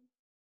many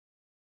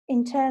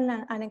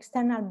internal and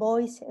external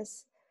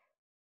voices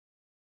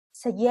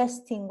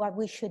suggesting what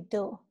we should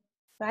do,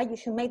 right? You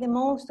should make the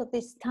most of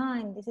this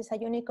time. This is a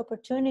unique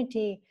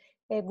opportunity.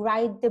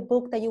 Write the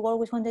book that you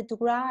always wanted to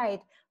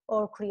write,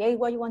 or create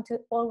what you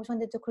always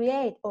wanted to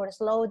create, or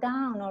slow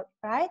down, or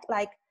right?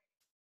 Like,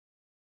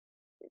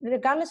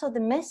 regardless of the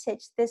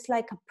message, there's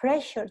like a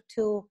pressure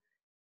to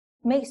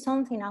make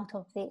something out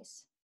of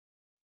this.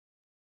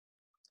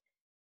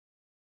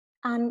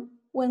 And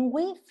when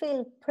we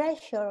feel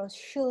pressure or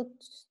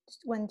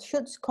when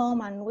shoots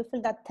come and we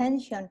feel that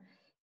tension,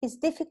 it's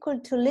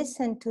difficult to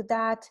listen to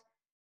that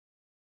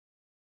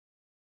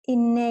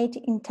innate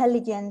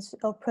intelligence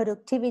or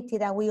productivity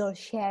that we all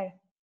share.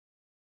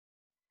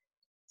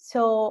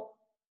 So,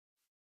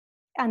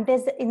 and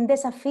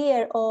there's a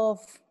fear of,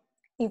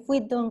 if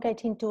we don't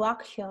get into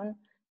action,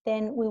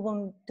 then we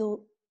won't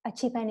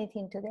achieve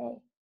anything today.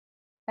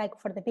 Like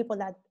for the people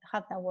that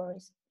have that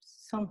worries,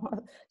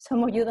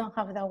 some of you don't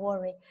have that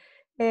worry.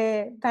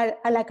 But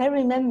like I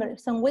remember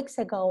some weeks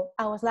ago,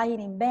 I was lying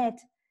in bed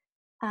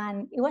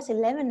and it was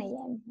 11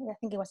 a.m. I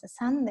think it was a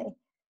Sunday.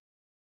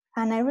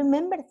 And I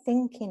remember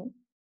thinking,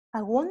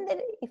 I wonder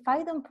if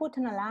I don't put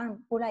an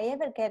alarm, will I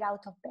ever get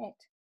out of bed?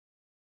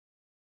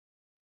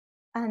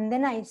 And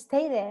then I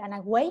stayed there and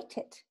I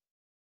waited.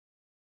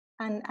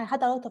 And I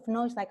had a lot of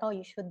noise like, oh,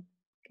 you should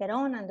get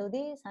on and do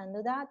this and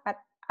do that. But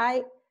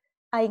I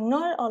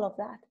ignored all of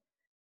that.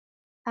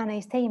 And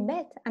I stayed in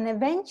bed. And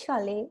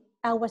eventually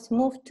I was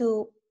moved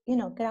to,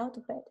 get out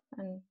of bed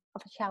and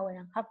have a shower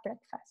and have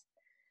breakfast.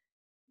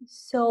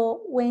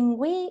 So when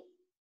we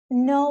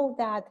know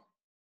that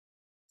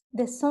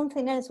there's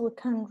something else we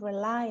can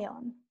rely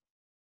on,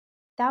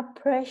 that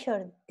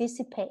pressure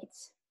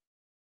dissipates,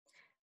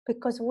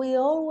 because we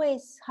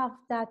always have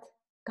that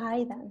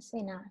guidance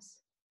in us,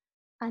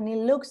 and it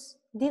looks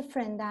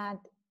different than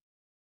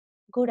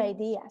good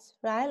ideas,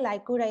 right?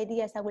 Like good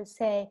ideas, I would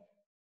say,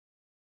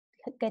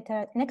 get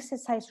an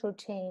exercise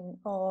routine,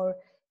 or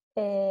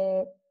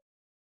send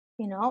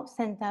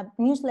a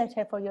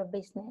newsletter for your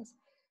business.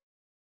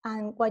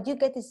 And what you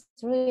get is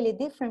really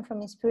different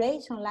from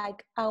inspiration.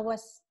 Like I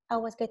was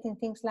getting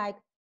things like,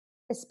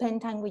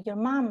 spend time with your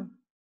mom.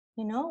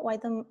 Why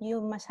don't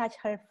you massage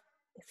her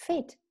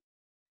feet?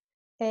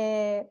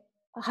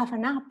 Have a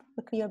nap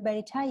because you're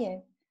very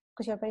tired.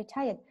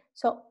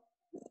 So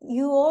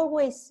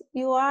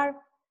you are,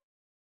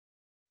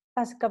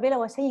 as Gabriela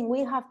was saying,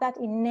 we have that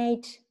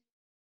innate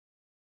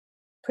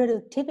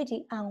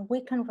productivity and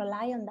we can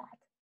rely on that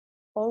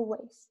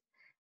always.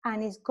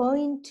 And it's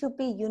going to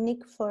be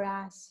unique for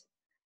us,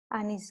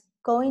 and it's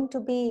going to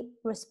be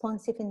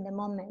responsive in the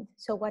moment.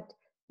 So what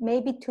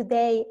maybe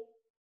today,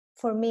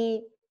 for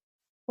me,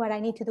 what I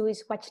need to do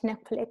is watch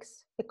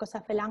Netflix because I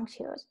feel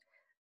anxious,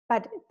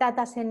 but that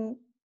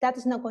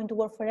is not going to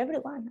work for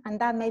everyone, and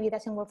that maybe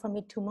doesn't work for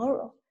me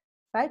tomorrow,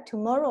 right?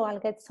 Tomorrow I'll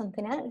get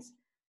something else.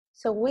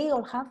 So we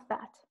all have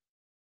that,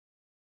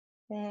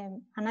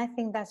 and I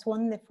think that's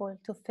wonderful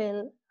to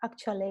feel,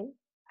 actually,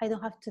 I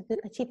don't have to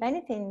achieve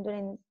anything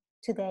during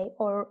today,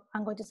 or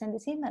I'm going to send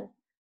this email.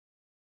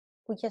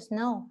 We just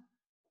know.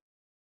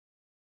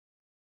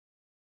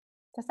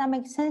 Does that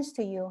make sense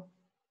to you?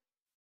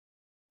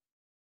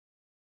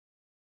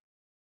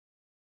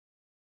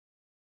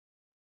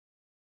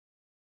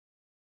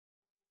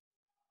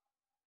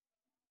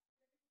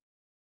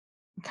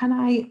 Can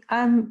I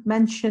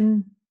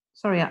mention,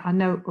 sorry, I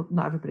know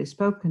not everybody's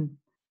spoken,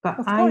 but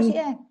of course,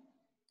 yeah.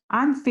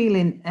 I'm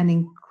feeling an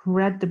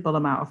incredible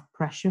amount of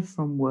pressure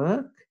from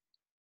work.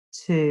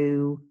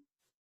 to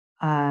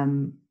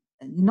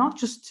not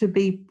just to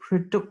be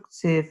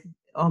productive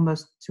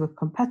almost to a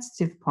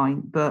competitive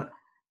point, but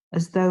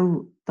as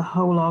though the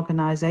whole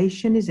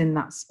organization is in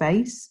that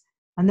space.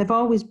 And they've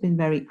always been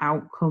very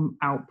output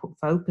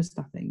focused,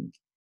 I think.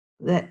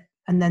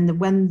 And then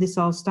when this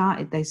all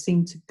started, they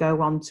seemed to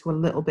go on to a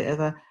little bit of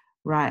a,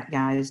 right,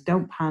 guys,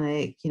 don't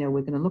panic, you know,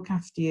 we're going to look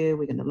after you,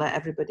 we're going to let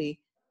everybody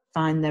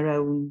find their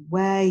own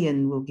way,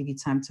 and we'll give you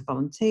time to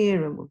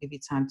volunteer, and we'll give you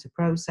time to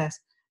process.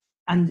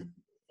 And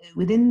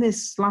within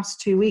this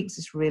last 2 weeks,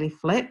 it's really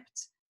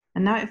flipped.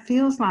 And now it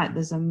feels like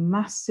there's a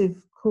massive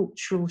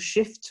cultural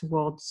shift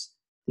towards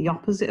the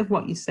opposite of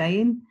what you're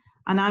saying.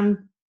 And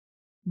I'm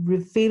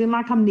feeling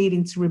like I'm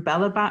needing to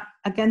rebel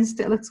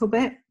against it a little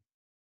bit.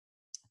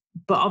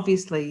 But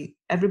obviously,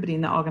 everybody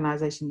in that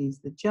organisation needs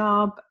the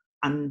job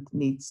and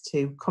needs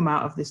to come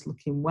out of this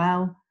looking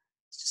well.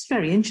 It's just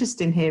very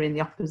interesting hearing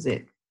the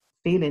opposite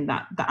feeling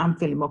that I'm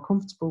feeling more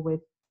comfortable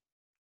with.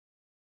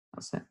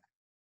 That's it.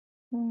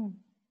 Mm.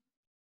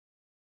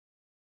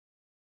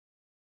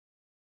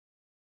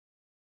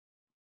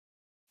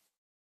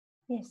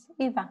 Yes,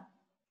 Eva.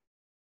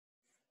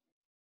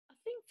 I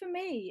think for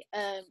me,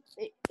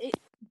 it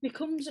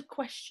becomes a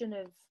question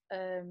of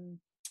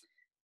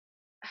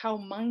how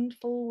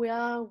mindful we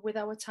are with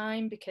our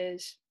time,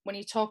 because when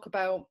you talk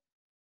about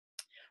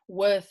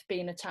worth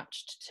being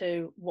attached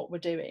to what we're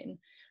doing,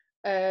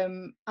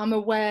 I'm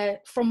aware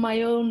from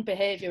my own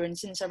behaviour, and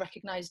since I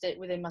recognised it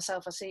within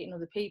myself, I see it in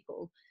other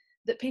people,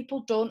 that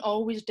people don't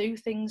always do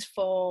things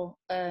for,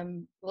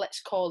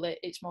 let's call it,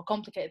 it's more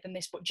complicated than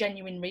this, but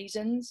genuine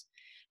reasons.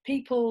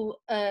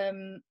 People,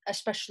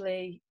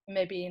 especially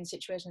maybe in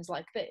situations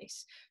like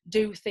this,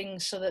 do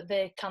things so that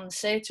they can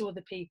say to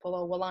other people,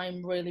 oh, well,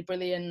 I'm really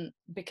brilliant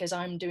because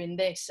I'm doing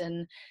this.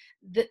 And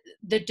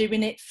they're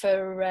doing it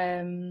for,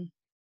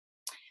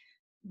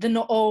 they're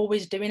not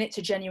always doing it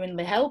to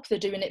genuinely help. They're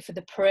doing it for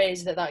the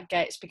praise that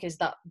gets, because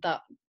that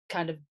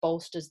kind of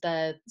bolsters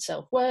their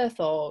self-worth,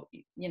 or,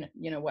 you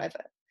know,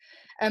 whatever.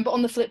 But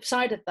on the flip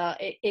side of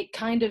that, it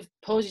kind of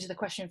poses the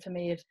question for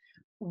me of,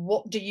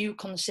 what do you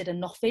consider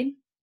nothing?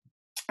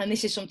 And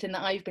this is something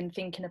that I've been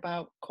thinking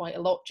about quite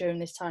a lot during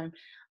this time.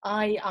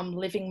 I am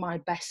living my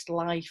best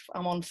life.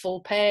 I'm on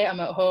full pay.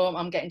 I'm at home.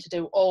 I'm getting to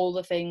do all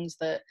the things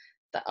that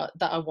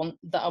I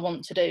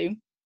want to do.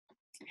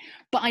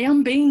 But I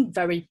am being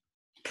very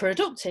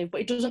productive,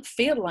 but it doesn't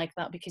feel like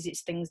that because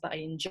it's things that I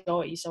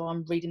enjoy. So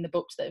I'm reading the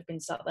books that have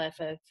been sat there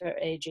for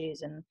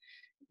ages, and,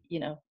 you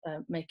know,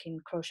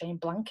 making crocheting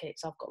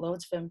blankets. I've got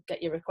loads of them.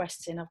 Get your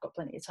requests in. I've got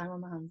plenty of time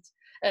on my hands.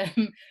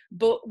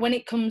 But when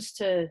it comes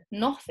to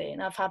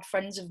nothing, I've had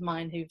friends of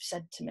mine who've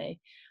said to me,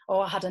 oh,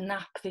 I had a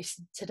nap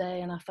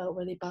today and I felt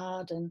really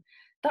bad. And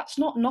that's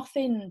not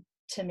nothing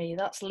to me.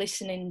 That's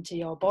listening to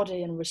your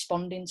body and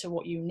responding to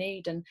what you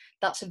need. And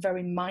that's a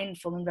very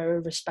mindful and very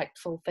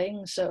respectful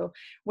thing. So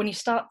when you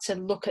start to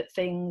look at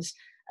things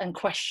and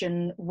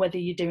question whether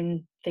you're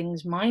doing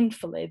things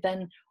mindfully,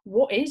 then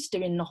what is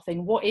doing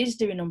nothing? What is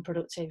doing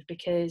unproductive?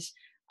 Because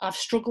I've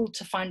struggled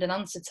to find an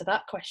answer to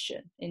that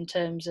question, in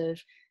terms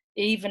of,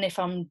 even if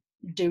I'm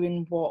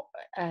doing what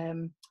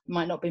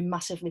might not be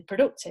massively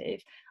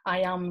productive,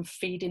 I am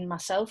feeding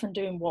myself and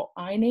doing what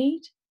I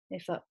need,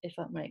 if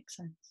that makes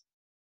sense.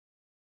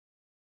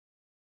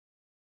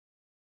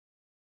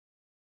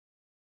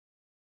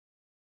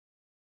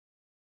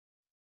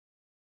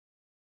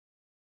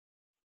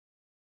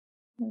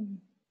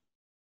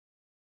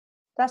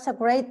 That's a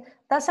great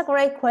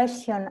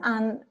question,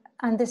 and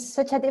there's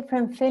such a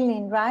different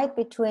feeling, right,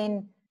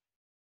 between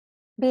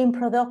being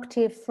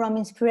productive from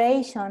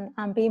inspiration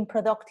and being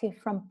productive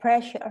from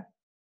pressure.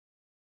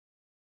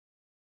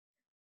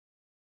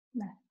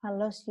 I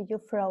lost you.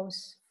 You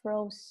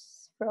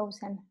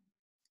frozen.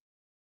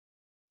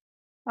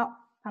 Oh,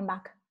 I'm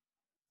back.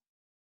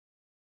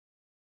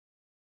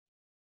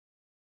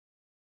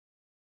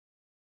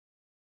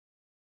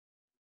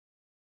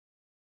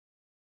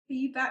 Are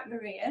you back,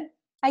 Maria?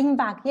 I'm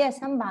back. Yes,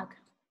 I'm back.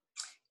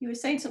 You were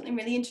saying something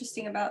really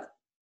interesting about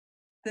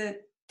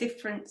the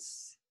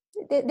difference.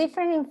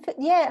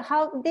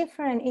 How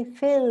different it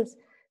feels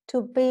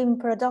to being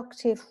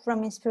productive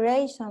from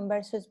inspiration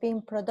versus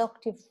being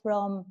productive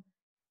from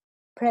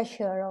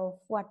pressure of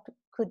what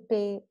could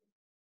be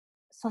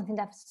something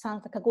that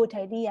sounds like a good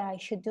idea. I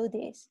should do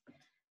this.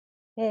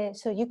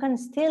 So you can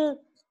still,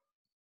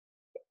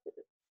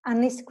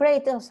 and it's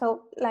great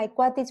also, like,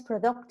 what is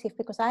productive,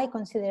 because I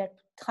consider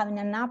having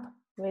a nap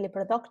really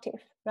productive,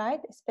 right?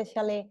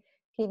 Especially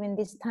given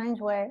these times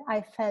where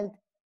I felt,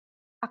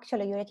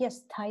 actually, you're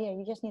just tired,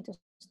 you just need to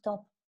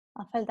stop.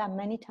 I felt that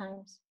many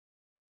times.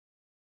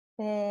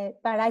 But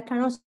I can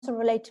also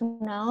relate to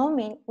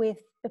Naomi with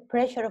the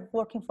pressure of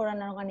working for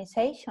an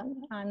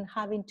organization and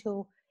having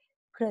to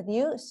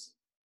produce.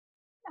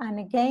 And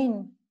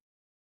again,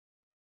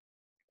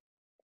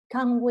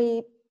 can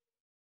we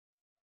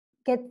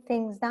get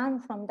things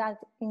done from that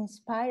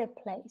inspired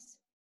place?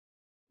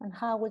 And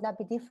how would that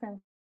be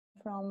different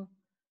from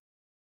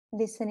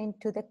listening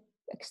to the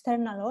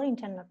external or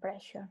internal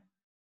pressure?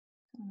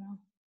 I don't know.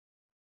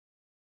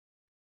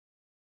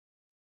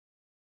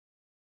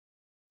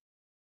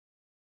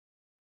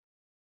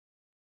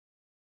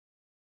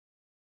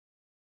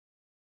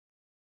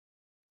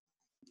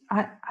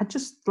 I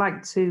just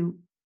like to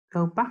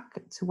go back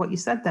to what you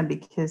said then,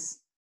 because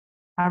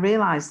I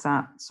realise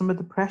that some of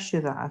the pressure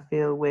that I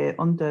feel we're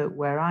under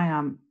where I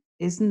am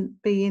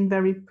isn't being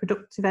very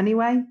productive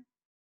anyway.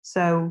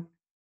 So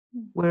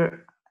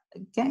we're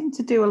getting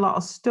to do a lot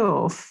of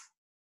stuff,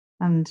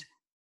 but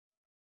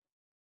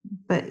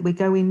we're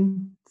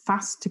going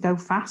fast to go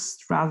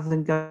fast rather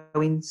than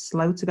going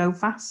slow to go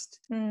fast.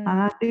 And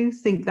I do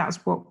think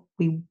that's what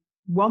we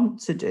want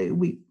to do.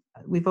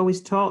 We've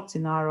always talked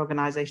in our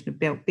organisation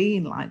about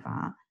being like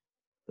that.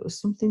 But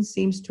something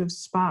seems to have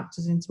sparked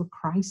us into a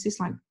crisis,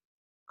 like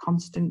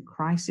constant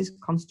crisis,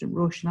 constant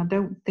rush. And I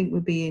don't think we're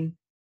being,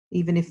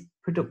 even if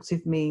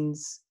productive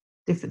means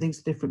different things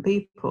to different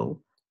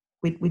people,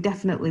 we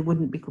definitely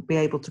wouldn't be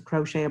able to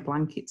crochet a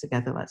blanket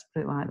together, let's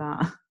put it like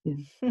that. Yeah.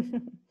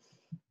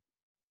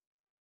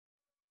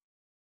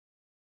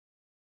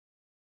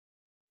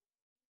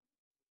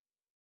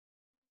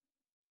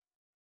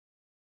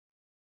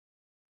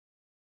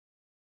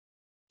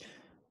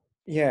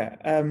 Yeah,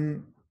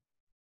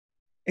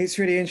 it's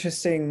really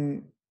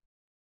interesting.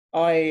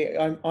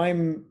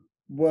 I'm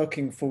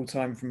working full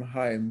time from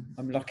home.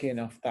 I'm lucky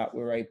enough that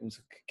we're able to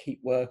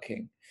keep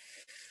working.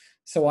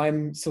 So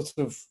I'm sort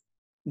of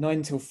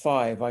 9 till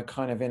 5. I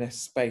kind of in a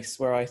space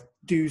where I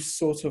do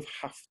sort of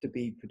have to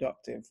be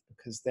productive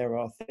because there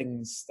are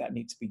things that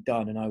need to be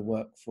done, and I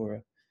work for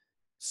a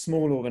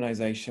small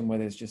organisation where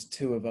there's just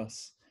 2 of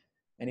us.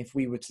 And if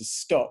we were to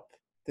stop,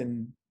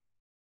 then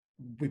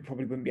we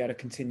probably wouldn't be able to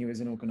continue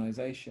as an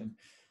organisation.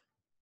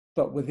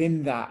 But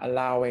within that,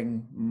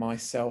 allowing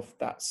myself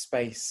that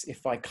space,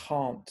 if I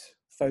can't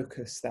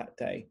focus that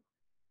day,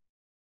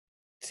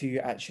 to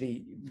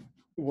actually,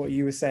 what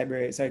you were saying,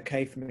 Maria, it's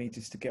okay for me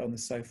just to get on the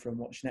sofa and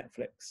watch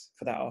Netflix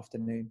for that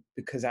afternoon,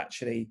 because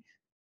actually,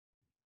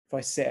 if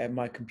I sit at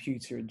my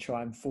computer and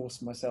try and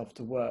force myself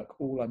to work,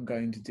 all I'm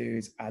going to do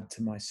is add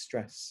to my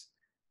stress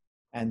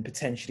and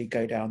potentially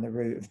go down the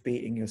route of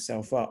beating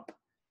yourself up,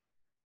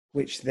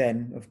 which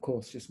then, of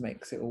course, just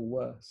makes it all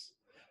worse.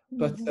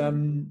 But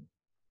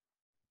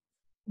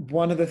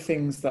one of the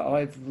things that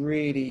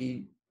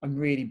I'm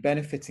really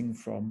benefiting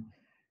from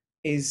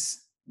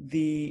is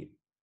the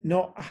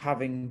not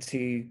having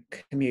to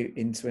commute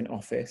into an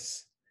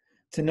office,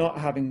 to not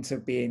having to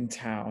be in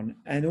town,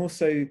 and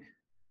also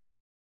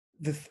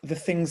the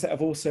things that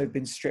have also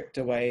been stripped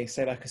away,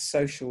 say like a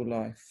social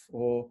life,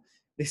 or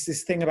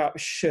this thing about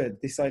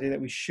this idea that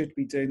we should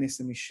be doing this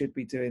and we should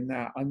be doing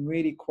that. I'm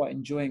really quite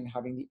enjoying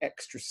having the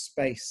extra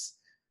space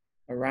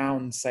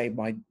around, say,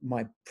 my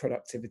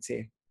productive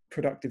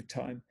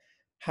time,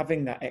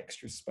 having that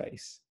extra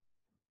space.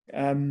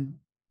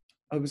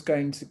 I was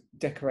going to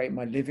decorate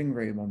my living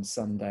room on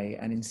Sunday,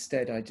 and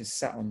instead I just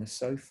sat on the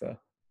sofa.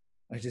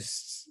 I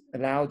just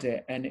allowed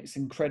it, and it's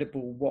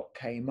incredible what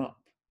came up.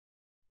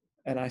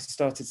 And I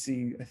started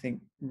to, I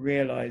think,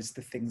 realize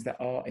the things that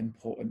are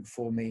important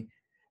for me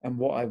and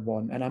what I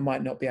want. And I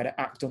might not be able to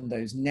act on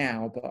those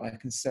now, but I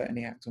can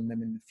certainly act on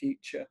them in the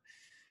future.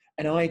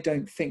 And I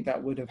don't think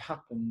that would have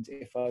happened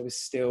if I was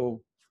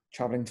still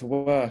traveling to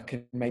work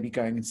and maybe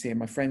going and seeing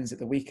my friends at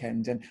the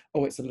weekend, and,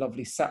 oh, it's a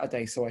lovely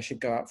Saturday, so I should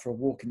go out for a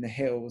walk in the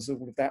hills,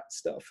 all of that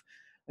stuff.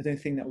 I don't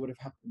think that would have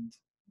happened.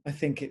 I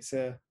think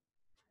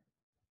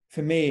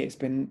for me, it's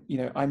been,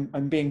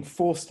 I'm being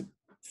forced,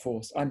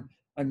 I'm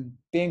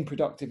being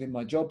productive in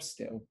my job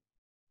still,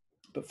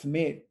 but for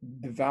me,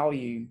 the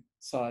value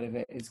side of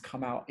it has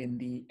come out in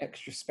the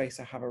extra space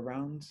I have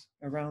around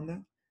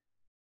that.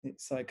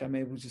 It's like I'm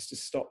able just to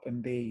stop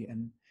and be,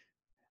 and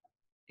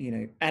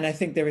and I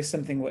think there is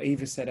something what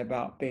Eva said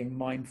about being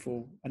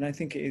mindful, and I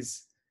think it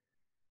is.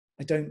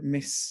 I don't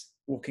miss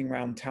walking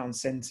around town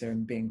centre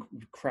and being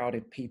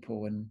crowded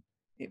people and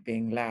it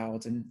being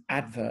loud and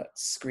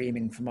adverts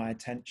screaming for my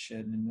attention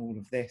and all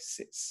of this.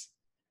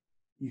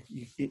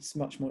 It's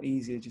much more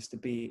easier just to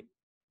be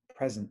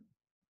present,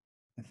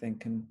 I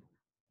think, and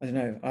I don't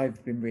know,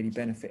 I've been really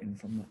benefiting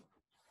from that.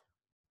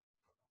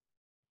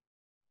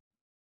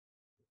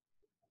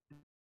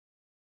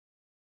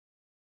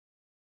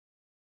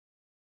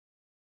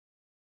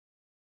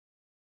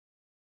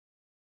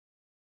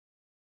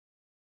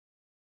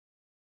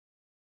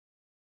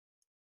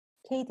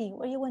 Katie,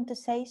 were you going to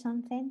say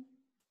something?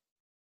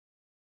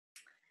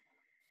 I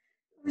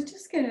was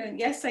just going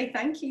to, say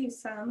thank you,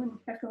 Sam, and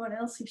everyone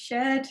else who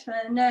shared.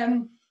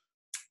 And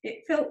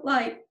it felt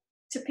like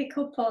to pick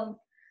up on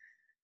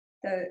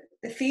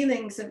the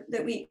feelings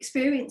that we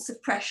experience of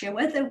pressure,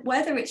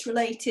 whether it's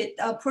related,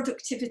 our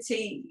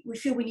productivity, we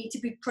feel we need to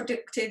be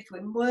productive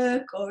in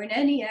work or in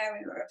any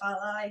area of our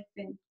life,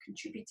 in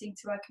contributing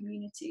to our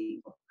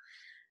community, or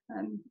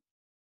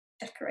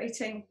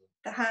decorating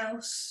the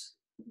house,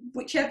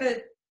 whichever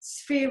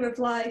sphere of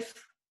life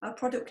our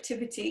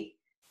productivity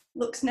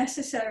looks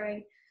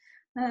necessary.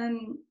 I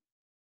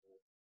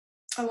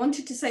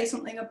wanted to say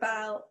something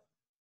about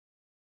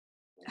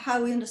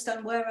how we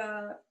understand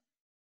where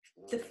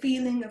the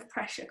feeling of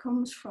pressure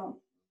comes from.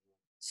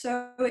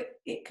 So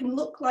it can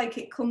look like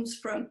it comes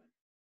from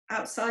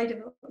outside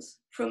of us,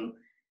 from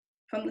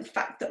from the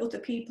fact that other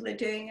people are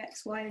doing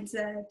X, Y, and Z,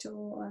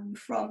 or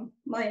from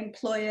my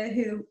employer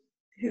who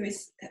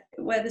is,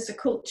 where there's a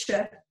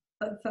culture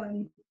of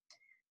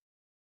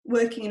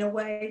working in a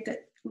way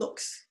that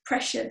looks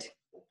pressured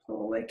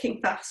or working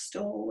fast,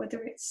 or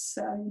whether it's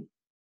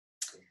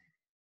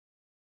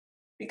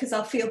because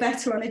I'll feel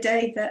better on a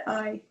day that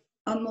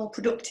I'm more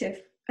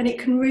productive. And it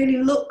can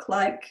really look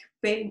like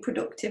being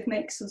productive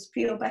makes us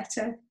feel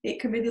better. It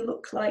can really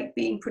look like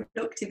being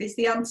productive is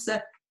the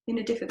answer in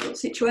a difficult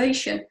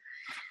situation.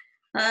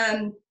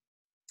 And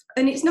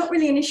it's not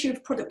really an issue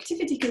of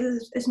productivity,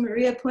 because as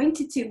Maria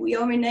pointed to, we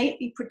are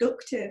innately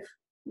productive.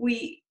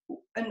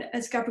 And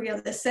as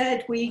Gabriela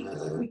said, we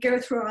go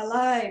through our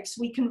lives,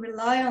 we can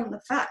rely on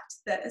the fact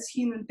that as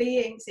human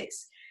beings,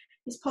 it's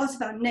part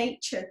of our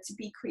nature to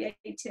be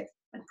creative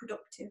and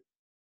productive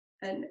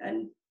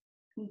and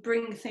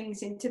bring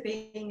things into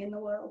being in the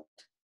world.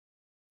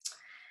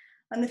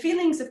 And the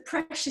feelings of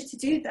pressure to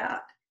do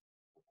that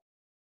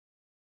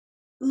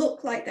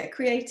look like they're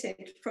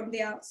created from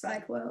the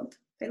outside world.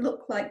 They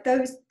look like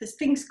there's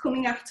things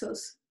coming at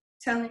us,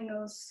 telling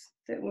us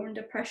that we're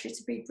under pressure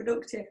to be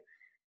productive.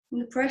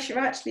 And the pressure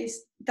actually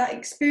is, that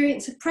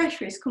experience of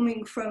pressure is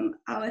coming from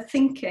our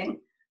thinking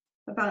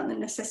about the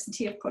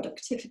necessity of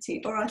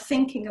productivity, or our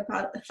thinking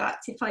about the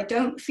fact if I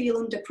don't feel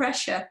under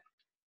pressure,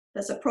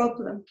 there's a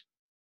problem.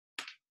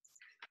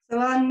 So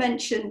Anne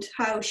mentioned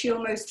how she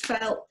almost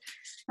felt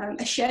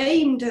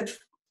ashamed of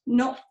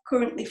not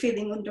currently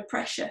feeling under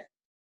pressure,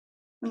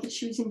 and that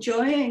she was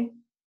enjoying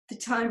the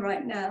time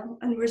right now,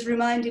 and was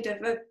reminded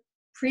of a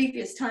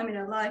previous time in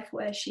her life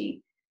where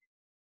she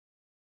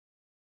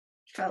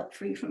felt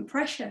free from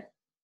pressure,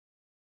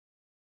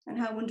 and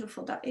how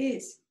wonderful that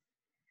is.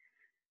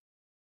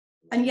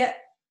 And yet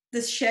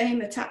there's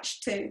shame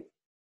attached to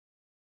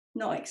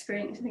not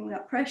experiencing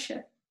that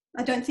pressure.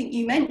 I don't think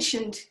you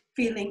mentioned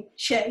feeling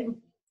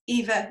shame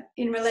either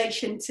in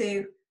relation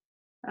to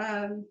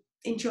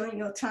enjoying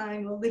your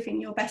time or living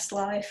your best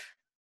life.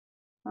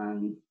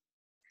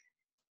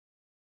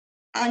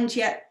 And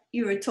yet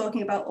you were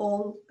talking about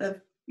all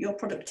of your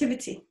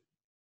productivity.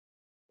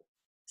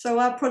 So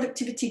our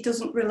productivity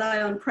doesn't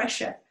rely on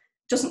pressure,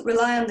 doesn't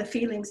rely on the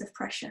feelings of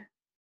pressure.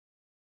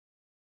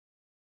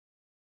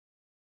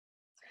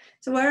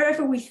 So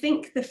wherever we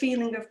think the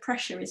feeling of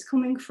pressure is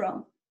coming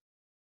from,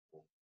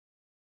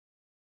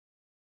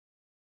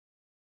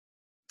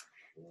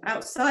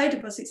 outside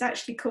of us, it's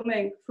actually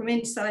coming from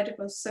inside of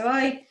us. So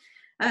I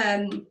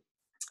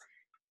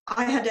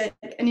had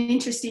an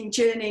interesting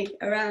journey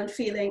around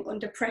feeling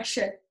under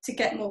pressure to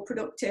get more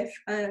productive,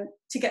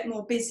 to get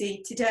more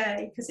busy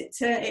today, because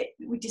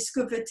we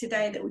discovered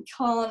today that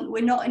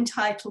we're not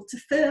entitled to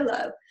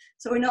furlough.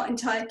 So we're not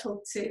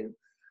entitled to,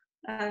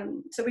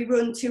 so we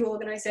run two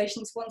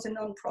organisations, one's a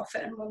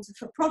non-profit and one's a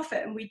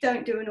for-profit, and we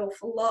don't do an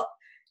awful lot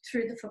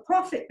through the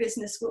for-profit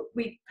business.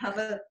 We have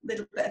a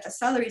little bit of a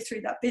salary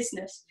through that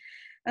business,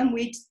 and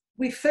we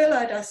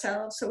furloughed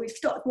ourselves, so we've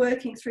stopped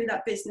working through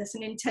that business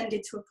and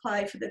intended to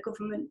apply for the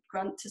government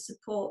grant to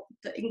support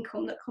the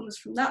income that comes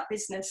from that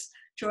business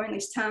during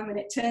this time, and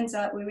it turns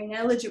out we were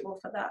ineligible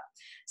for that.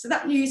 So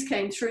that news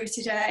came through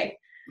today,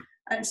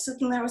 and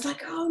suddenly I was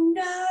like, oh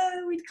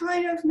no, we'd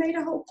kind of made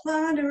a whole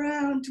plan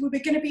around, we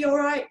were going to be all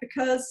right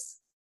because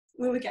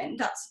we were getting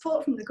that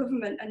support from the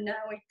government, and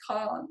now we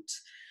can't.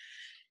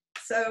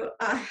 So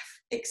I've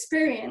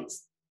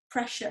experienced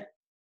pressure.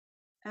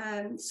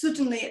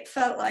 Suddenly it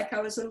felt like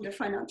I was under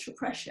financial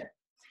pressure.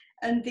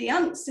 And the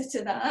answer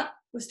to that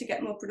was to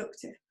get more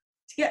productive,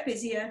 to get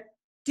busier,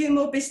 do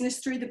more business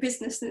through the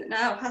business that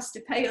now has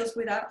to pay us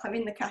without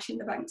having the cash in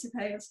the bank to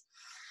pay us.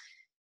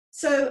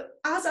 So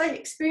as I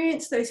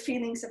experienced those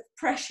feelings of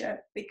pressure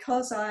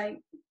because I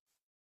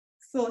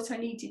thought I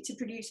needed to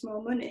produce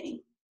more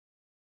money,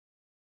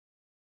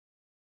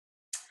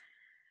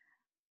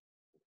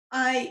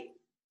 I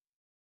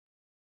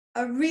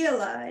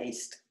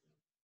realised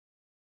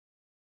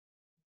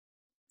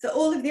that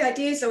all of the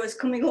ideas I was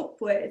coming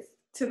up with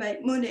to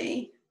make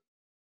money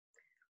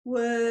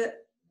were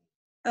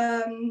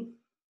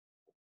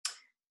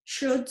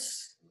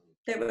shoulds.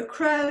 They were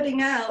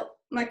crowding out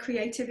my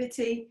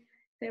creativity.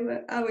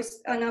 I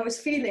was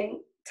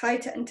feeling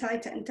tighter and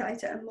tighter and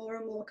tighter, and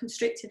more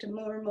constricted and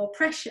more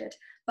pressured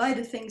by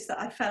the things that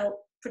I felt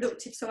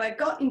productive. So I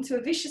got into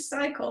a vicious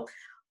cycle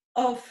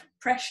of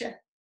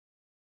pressure.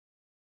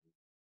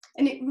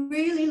 And it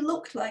really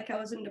looked like I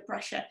was under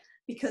pressure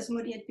because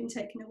money had been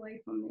taken away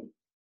from me.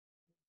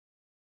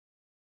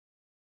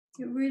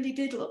 It really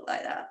did look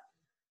like that.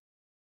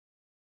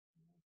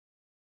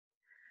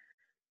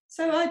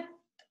 So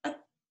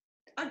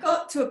I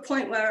got to a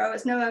point where I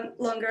was no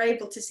longer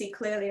able to see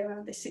clearly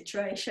around this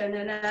situation,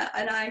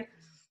 and I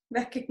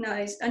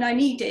recognized, and I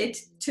needed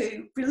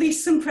to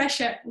release some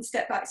pressure and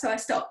step back. So I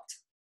stopped.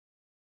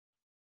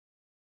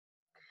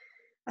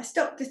 I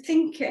stopped the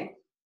thinking.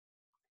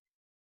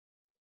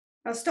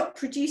 I stopped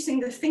producing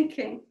the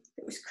thinking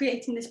that was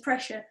creating this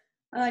pressure,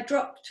 and I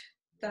dropped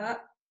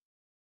that.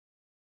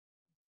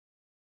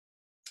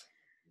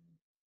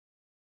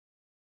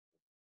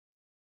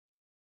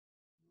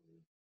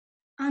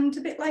 And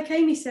a bit like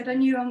Amy said, I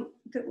knew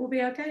that we'll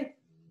be okay.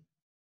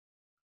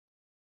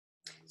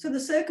 So the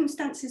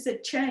circumstances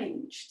had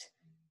changed.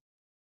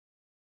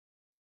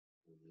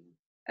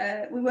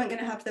 We weren't going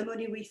to have the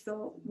money we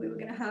thought we were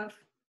going to have.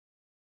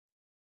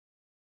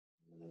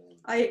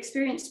 I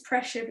experienced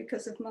pressure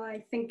because of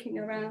my thinking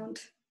around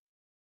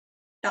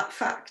that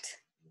fact.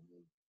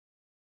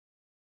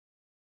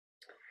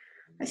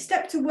 I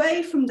stepped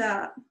away from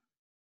that.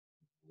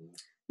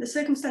 The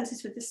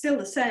circumstances were still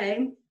the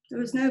same. There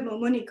was no more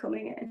money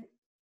coming in.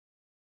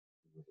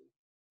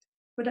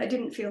 But I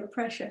didn't feel the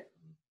pressure.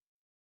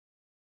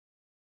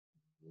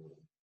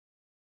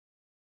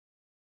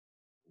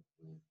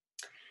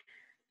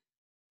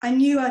 I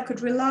knew I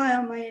could rely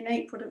on my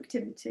innate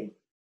productivity.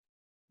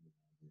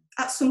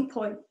 At some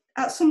point,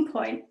 I'll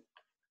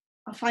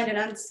find an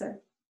answer.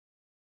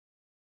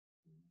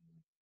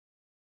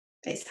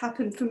 It's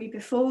happened for me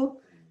before.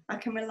 I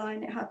can rely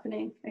on it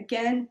happening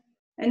again.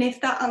 And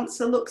if that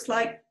answer looks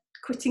like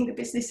quitting the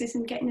businesses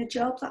and getting a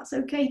job, that's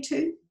okay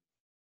too.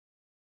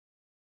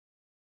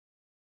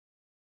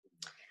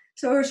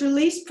 So I was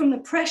released from the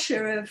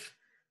pressure of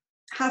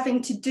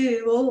having to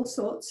do all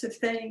sorts of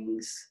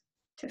things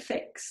to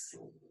fix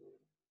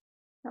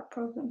that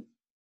problem.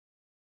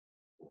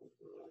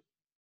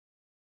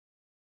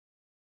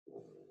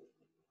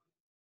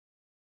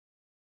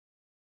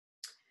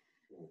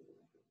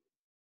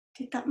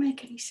 Did that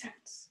make any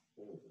sense?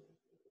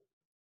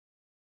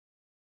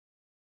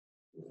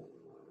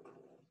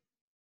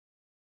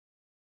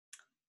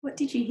 What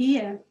did you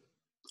hear?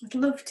 I'd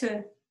love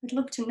to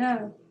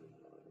know.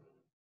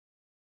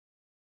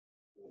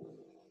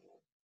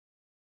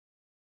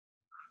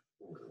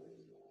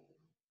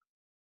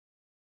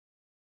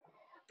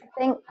 I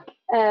think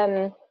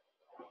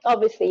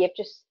obviously you've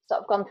just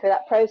sort of gone through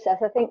that process.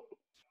 I think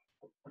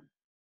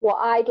what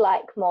I'd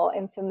like more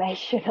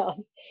information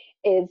on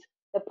is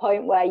the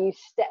point where you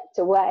stepped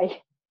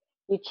away,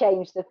 you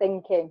changed the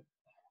thinking.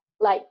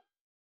 Like,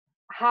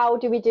 how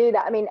do we do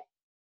that? I mean,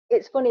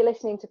 it's funny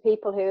listening to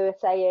people who are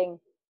saying,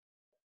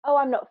 oh,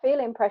 I'm not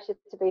feeling pressured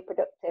to be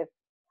productive,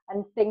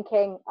 and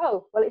thinking,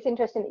 oh, well, it's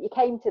interesting that you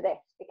came to this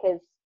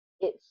because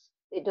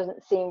it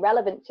doesn't seem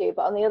relevant to you.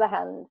 But on the other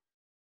hand,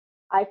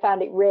 I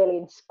found it really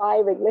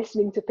inspiring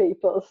listening to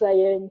people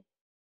saying,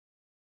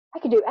 I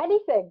can do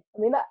anything. I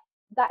mean,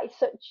 that is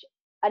such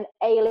an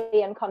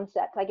alien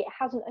concept. Like, it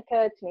hasn't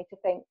occurred to me to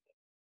think,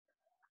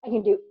 I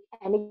can do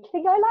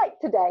anything I like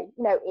today.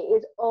 You know, it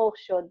is all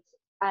shoulds.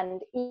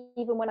 And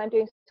even when I'm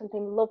doing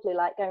something lovely,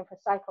 like going for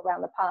a cycle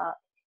around the park,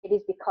 it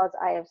is because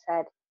I have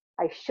said,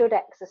 I should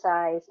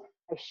exercise,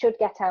 I should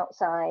get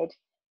outside,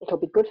 it'll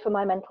be good for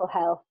my mental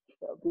health,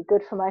 it'll be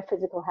good for my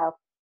physical health.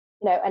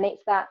 You know, and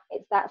it's that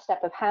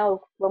step of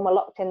how, when we're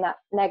locked in that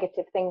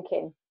negative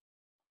thinking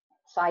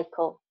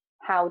cycle,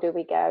 how do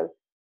we go?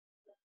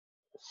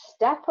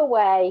 Step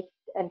away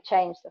and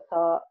change the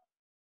thought.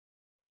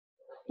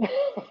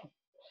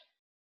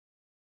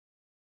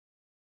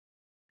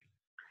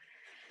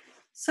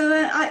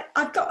 So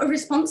I've got a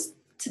response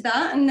to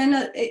that, and then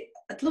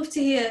I'd love to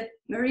hear,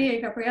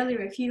 Maria, Gabriela,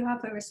 if you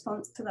have a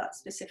response to that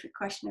specific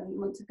question and you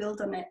want to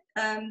build on it.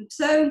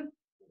 So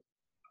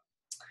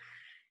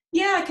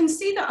yeah, I can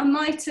see that I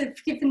might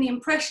have given the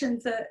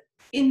impression that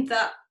in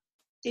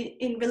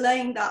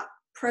relaying that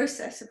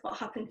process of what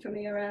happened for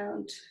me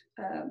around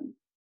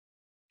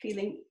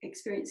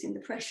experiencing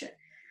the pressure,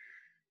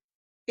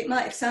 it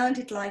might have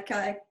sounded like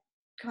I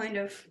kind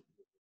of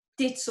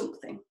did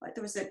something, like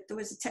there was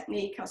a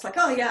technique. I was like,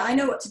 oh yeah, I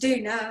know what to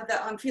do now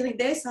that I'm feeling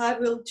this. I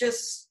will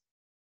just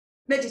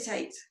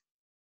meditate.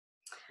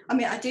 I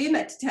mean, I do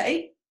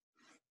meditate,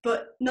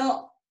 but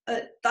not.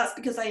 That's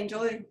because I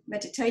enjoy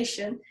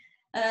meditation,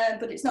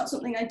 but it's not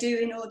something I do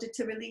in order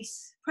to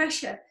release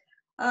pressure.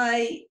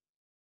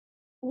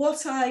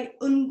 What I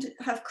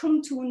have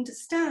come to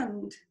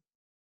understand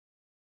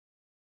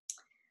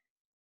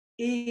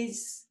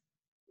is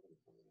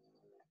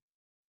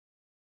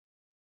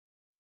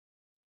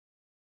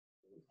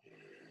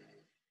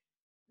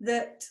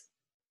that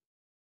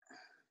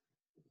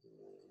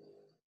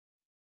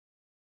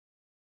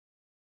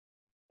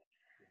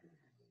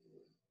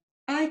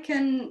I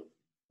can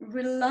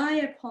rely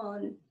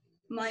upon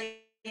my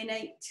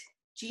innate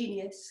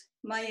genius,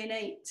 my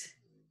innate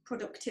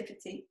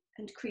productivity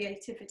and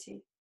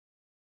creativity.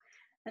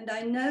 And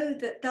I know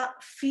that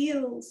that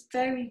feels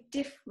very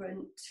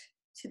different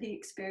to the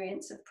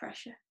experience of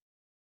pressure.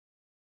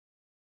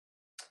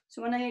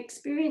 So when I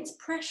experience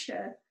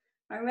pressure,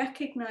 I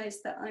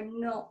recognize that I'm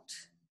not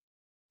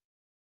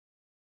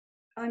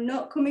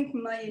coming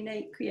from my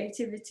innate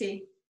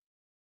creativity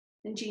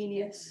and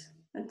genius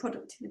and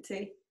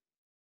productivity.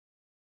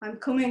 I'm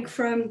coming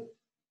from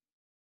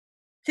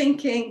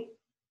thinking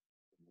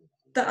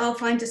that I'll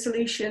find a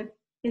solution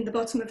in the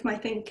bottom of my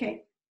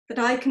thinking, that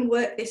I can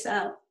work this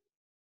out,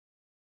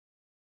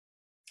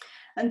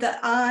 and that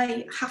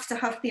I have to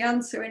have the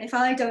answer. And if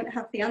I don't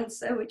have the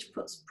answer, which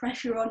puts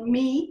pressure on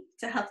me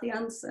to have the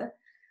answer,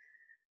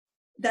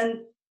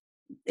 then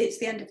it's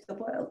the end of the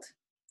world.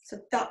 So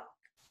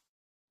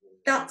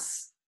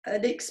that's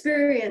an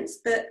experience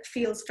that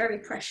feels very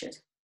pressured.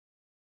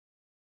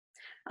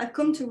 I've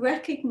come to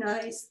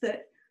recognize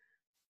that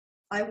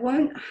I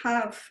won't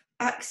have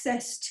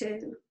access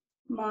to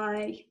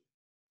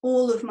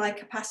all of my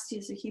capacity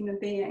as a human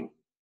being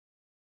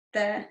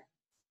there.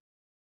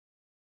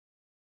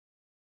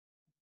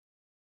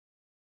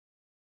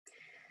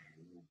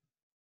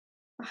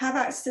 I have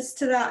access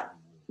to that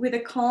with a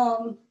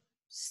calm,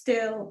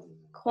 still,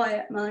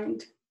 quiet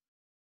mind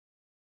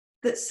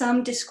that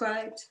Sam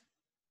described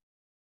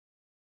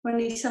when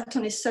he sat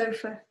on his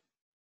sofa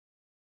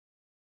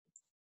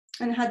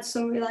and had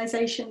some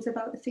realizations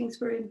about the things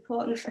that were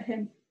important for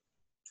him.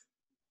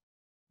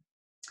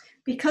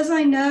 Because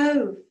I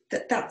know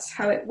that that's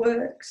how it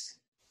works,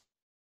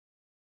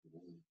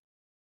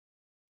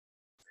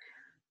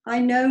 I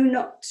know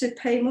not to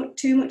pay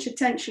too much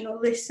attention or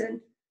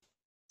listen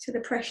to the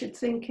pressured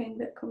thinking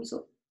that comes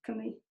up for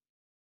me.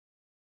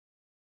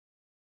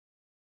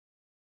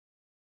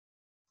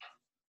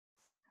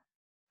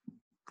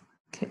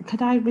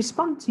 Could I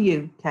respond to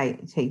you,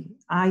 Katie?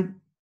 I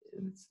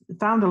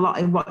found a lot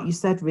in what you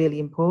said really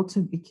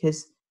important,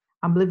 because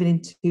I'm living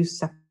in two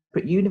separate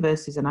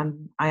universes,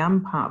 and I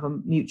am part of a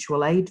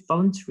mutual aid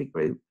voluntary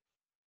group,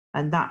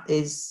 and that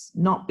is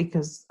not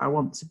because I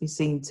want to be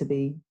seen to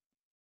be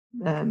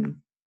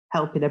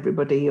helping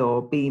everybody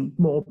or being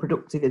more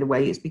productive in a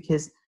way. It's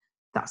because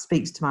that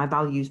speaks to my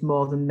values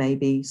more than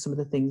maybe some of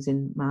the things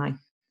in my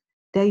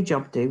day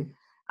job do.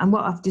 And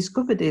what I've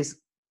discovered is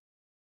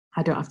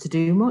I don't have to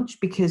do much,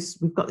 because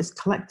we've got this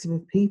collective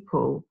of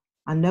people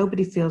and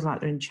nobody feels like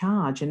they're in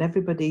charge, and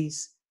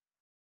everybody's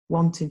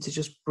wanting to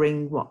just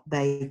bring what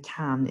they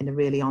can in a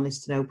really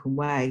honest and open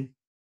way.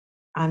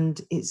 And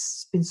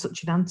it's been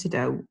such an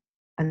antidote.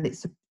 And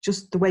it's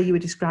just the way you were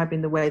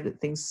describing the way that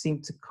things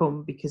seem to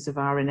come because of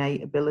our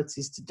innate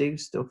abilities to do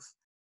stuff.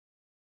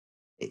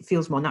 It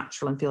feels more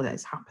natural and feel that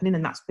it's happening.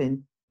 And that's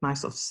been my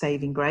sort of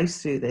saving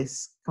grace through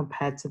this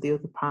compared to the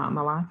other part of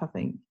my life, I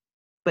think.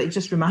 But it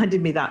just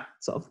reminded me that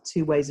sort of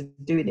two ways of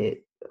doing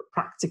it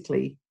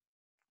practically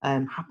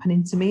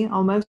happening to me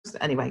almost.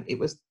 Anyway, it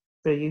was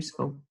very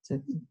useful.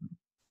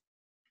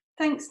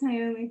 Thanks,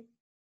 Naomi.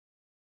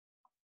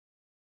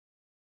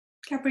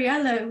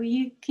 Gabriela, were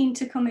you keen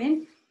to come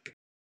in?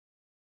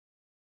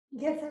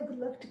 Yes, I would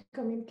love to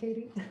come in,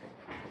 Katie.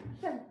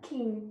 I'm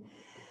keen.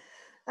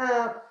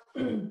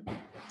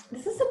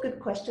 This is a good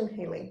question,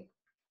 Haley.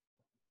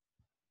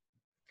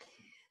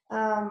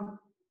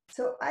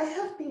 So I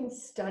have been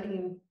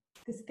studying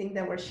this thing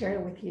that we're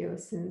sharing with you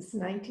since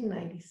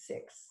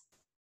 1996.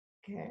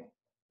 Okay.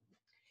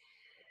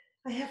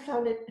 I have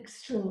found it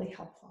extremely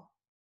helpful.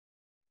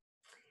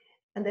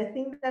 And the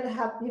thing that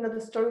happened, the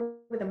story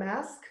with the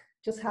mask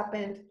just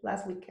happened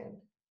last weekend.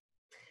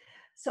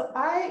 So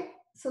I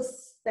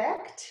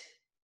suspect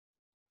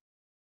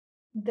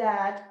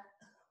that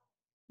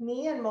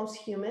me and most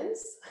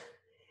humans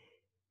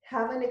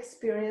have an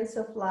experience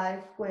of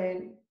life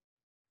when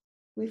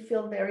we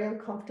feel very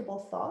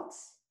uncomfortable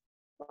thoughts,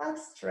 like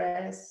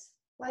stress,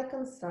 like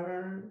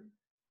concern,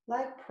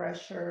 like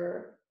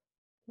pressure,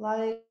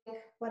 like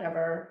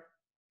whatever.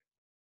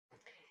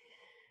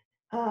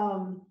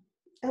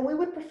 And we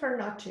would prefer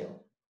not to.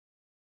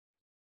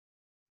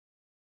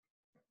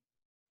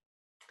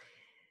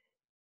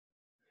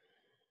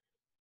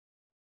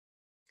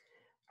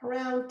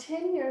 Around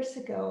 10 years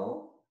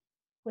ago,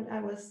 when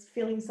I was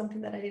feeling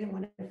something that I didn't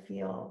want to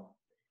feel,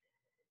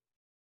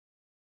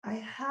 I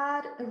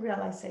had a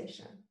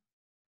realization.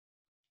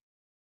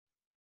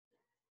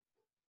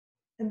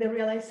 And the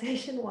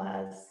realization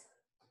was,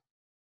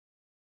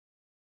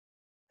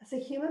 as a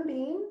human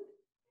being,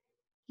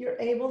 you're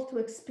able to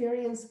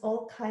experience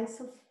all kinds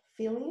of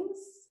feelings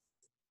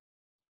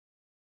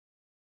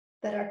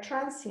that are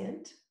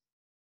transient,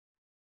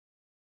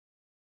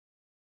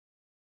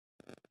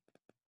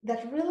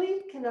 that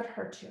really cannot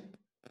hurt you.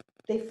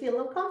 They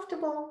feel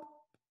uncomfortable,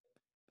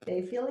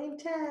 they feel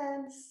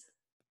intense,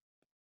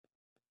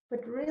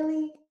 but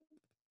really,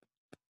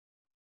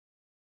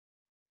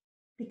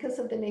 because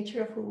of the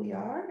nature of who we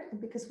are and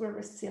because we're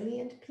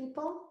resilient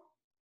people,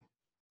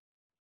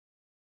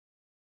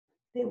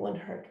 they won't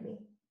hurt me.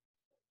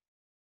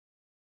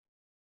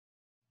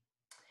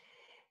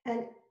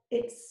 And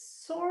it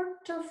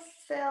sort of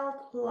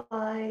felt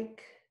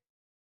like,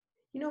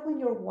 when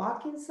you're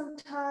walking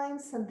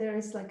sometimes and there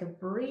is like a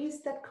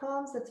breeze that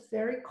comes that's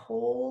very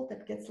cold,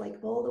 that gets like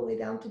all the way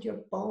down to your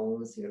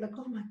bones. You're like,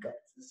 oh my God,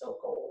 this is so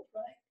cold,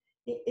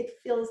 right? It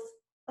feels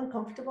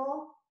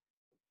uncomfortable.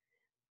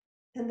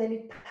 And then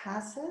it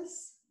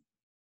passes.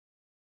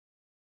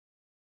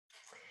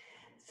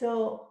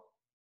 So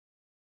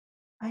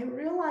I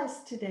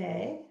realized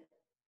today,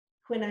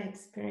 when I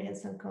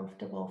experience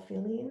uncomfortable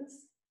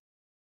feelings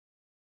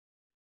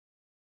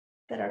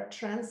that are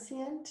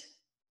transient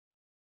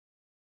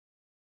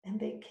and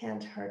they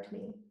can't hurt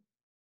me.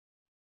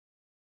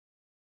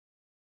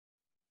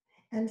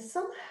 And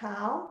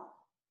somehow,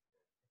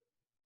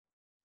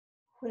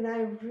 when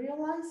I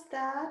realized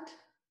that,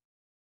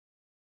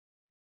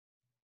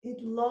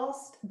 it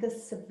lost the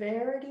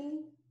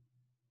severity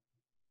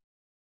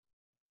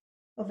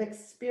of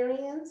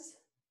experience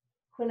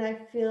when I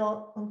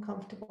feel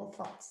uncomfortable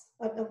thoughts,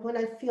 when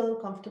I feel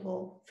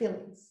uncomfortable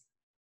feelings.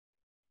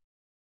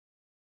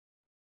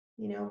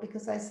 You know,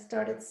 because I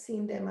started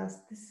seeing them as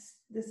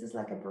this is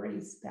like a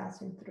breeze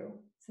passing through.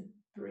 It's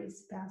a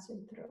breeze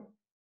passing through.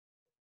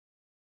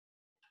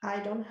 I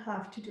don't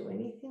have to do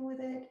anything with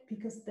it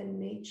because the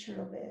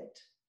nature of it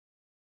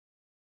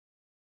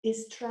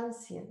is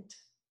transient.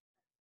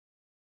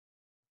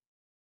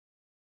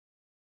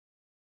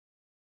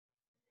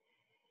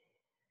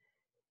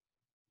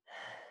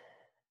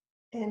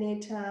 And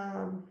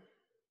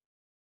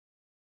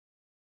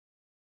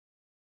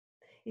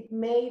it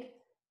made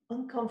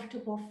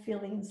uncomfortable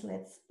feelings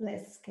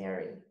less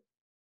scary.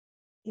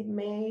 It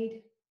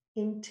made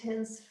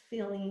intense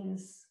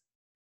feelings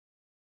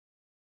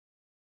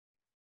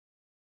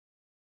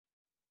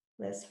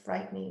less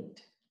frightening.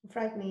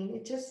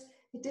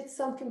 It did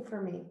something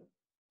for me.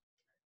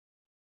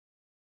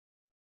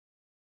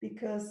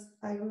 Because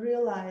I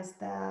realized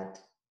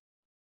that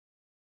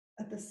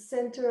at the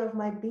center of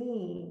my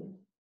being,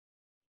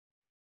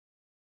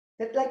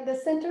 that like the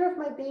center of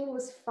my being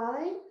was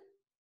fine,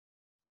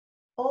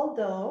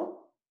 although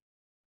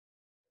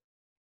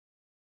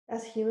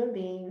as human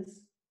beings,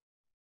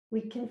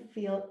 we can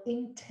feel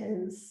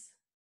intense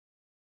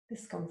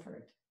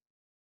discomfort,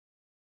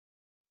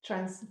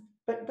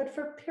 but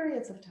for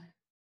periods of time.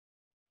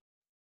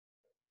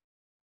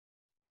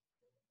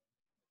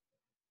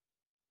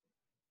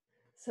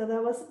 So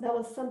that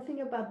was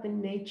something about the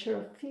nature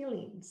of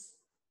feelings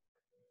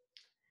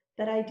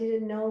that I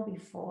didn't know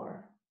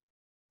before.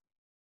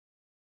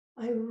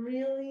 I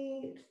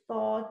really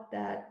thought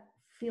that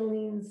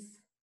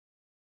feelings,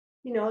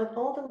 you know, and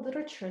all the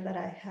literature that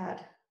I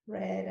had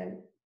read,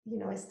 and, you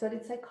know, I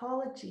studied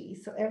psychology.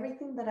 So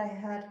everything that I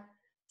had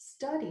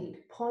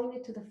studied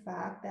pointed to the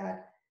fact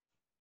that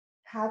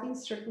having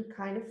certain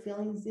kind of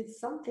feelings did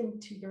something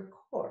to your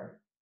core.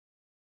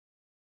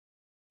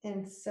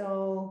 And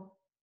so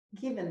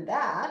given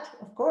that,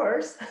 of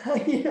course,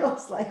 you know,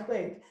 it's like,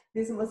 wait,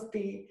 this must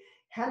be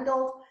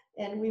handled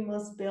and we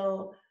must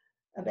build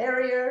a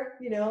barrier,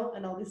 you know,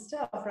 and all this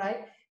stuff,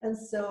 right? And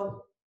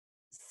so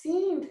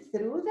seeing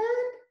through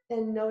that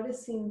and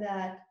noticing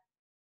that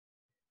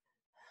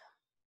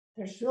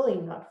there's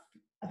really not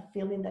a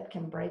feeling that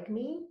can break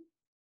me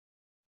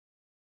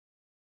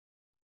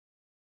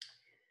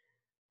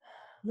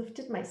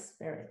lifted my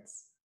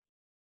spirits.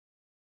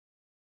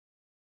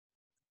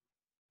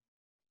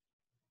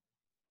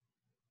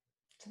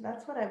 So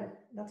that's what I would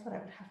have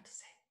to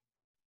say.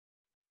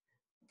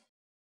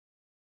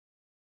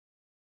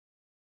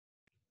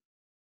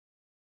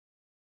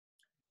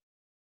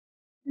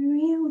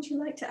 Maria, would you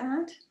like to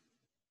add?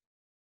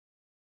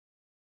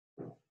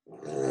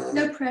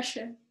 No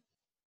pressure.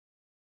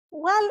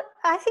 Well,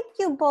 I think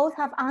you both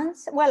have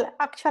answered. Well,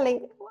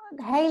 actually,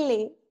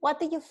 Hayley, what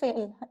do you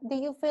feel? Do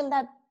you feel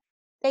that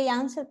they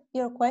answered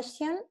your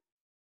question?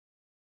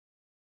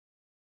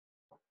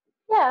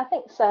 Yeah, I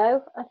think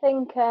so. I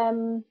think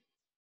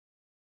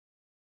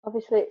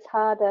obviously it's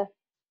harder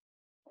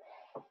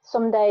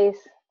some days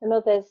than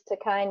others to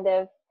kind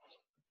of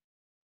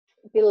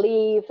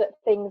believe that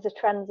things are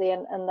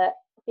transient and that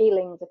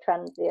feelings are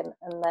transient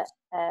and that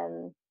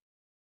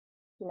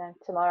you know,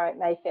 tomorrow it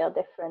may feel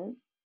different.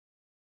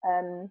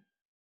 I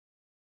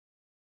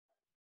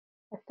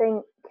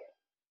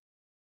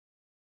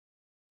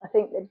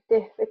think the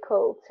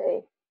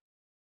difficulty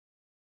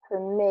for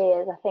me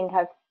is I think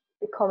I've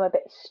become a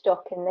bit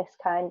stuck in this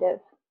kind of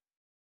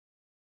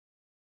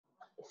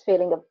this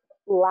feeling of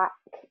lack,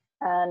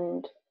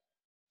 and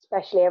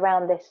especially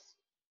around this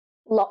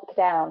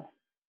lockdown.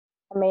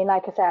 I mean,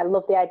 like I say, I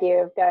love the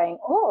idea of going,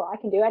 oh, I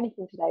can do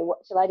anything today.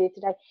 What shall I do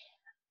today?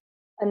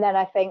 And then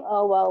I think,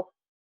 oh, well,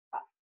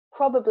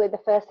 probably the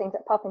first things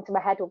that pop into my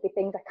head will be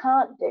things I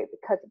can't do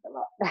because of the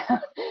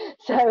lockdown.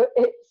 So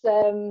it's,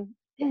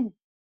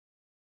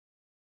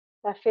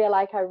 I feel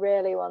like I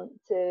really want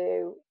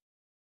to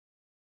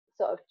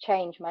sort of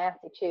change my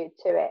attitude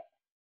to it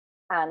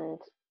and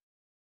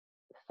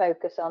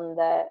focus on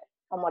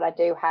what I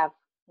do have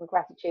and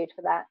gratitude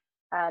for that.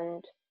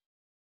 And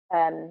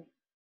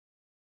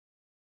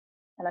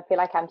I feel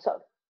like I'm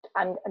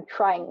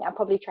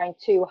probably trying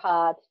too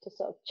hard to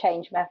sort of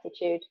change my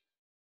attitude.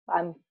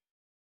 I'm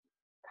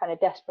kind of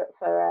desperate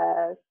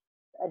for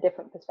a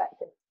different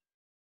perspective.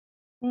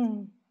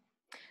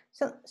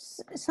 So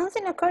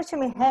something occurred to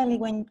me, Hayley,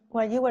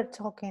 while you were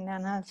talking,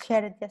 and I'll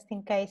share it just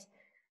in case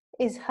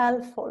it's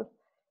helpful.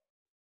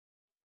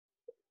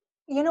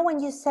 You know, when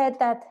you said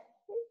that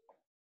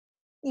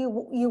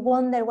you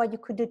wonder what you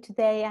could do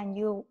today, and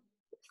you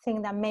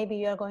think that maybe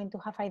you're going to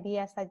have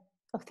ideas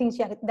of things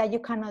that you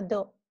cannot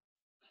do,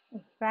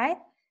 right?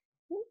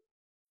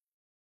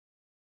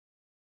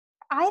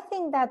 I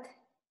think that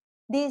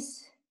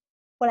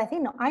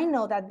I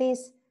know that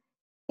this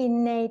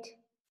innate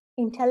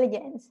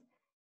intelligence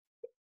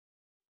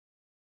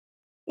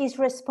is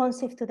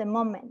responsive to the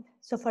moment.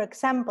 So for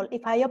example,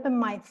 if I open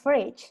my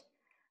fridge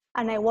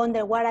and I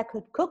wonder what I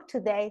could cook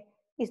today,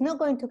 it's not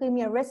going to give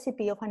me a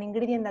recipe of an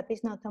ingredient that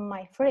is not on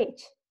my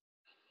fridge.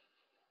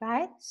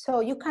 right?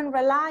 So you can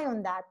rely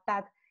on that,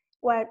 that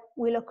what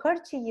will occur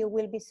to you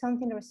will be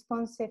something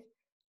responsive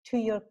to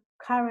your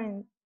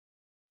current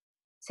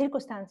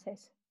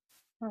circumstances.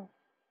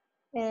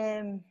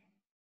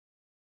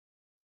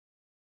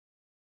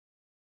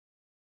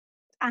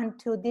 And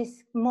to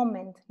this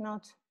moment,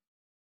 not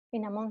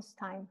in a month's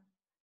time.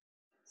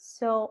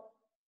 So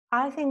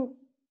I think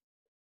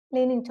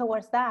leaning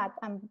towards that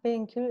and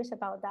being curious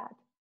about that,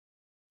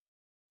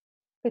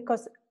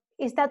 because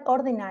it's that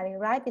ordinary,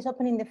 right? It's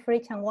opening the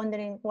fridge and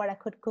wondering what I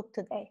could cook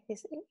today.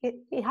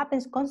 It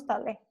happens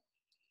constantly.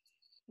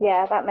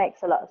 Yeah, that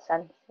makes a lot of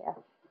sense. Yeah.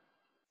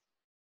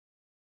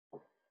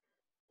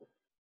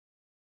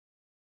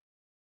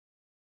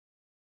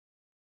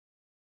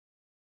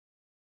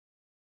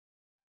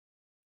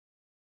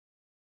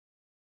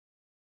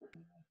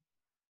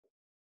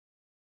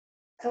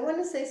 I want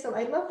to say so.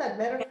 I love that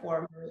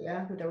metaphor,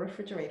 Maria, with the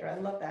refrigerator. I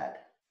love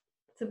that.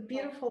 It's a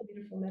beautiful,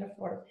 beautiful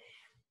metaphor.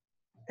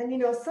 And you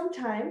know,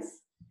 sometimes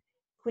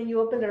when you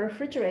open the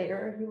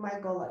refrigerator, you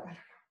might go like,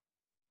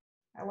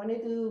 I want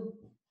to do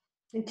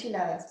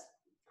enchiladas,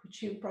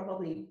 which you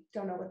probably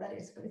don't know what that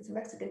is, but it's a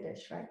Mexican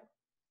dish, right?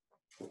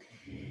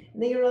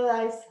 And then you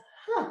realize,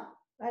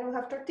 I don't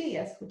have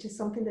tortillas, which is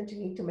something that you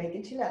need to make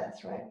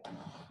enchiladas, right?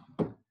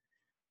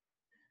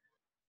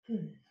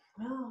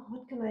 Well,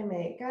 what can I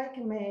make? I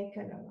can make,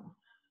 I don't know,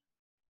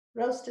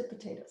 roasted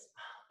potatoes,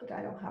 but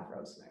I don't have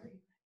rosemary.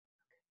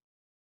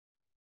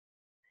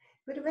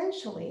 But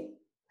eventually,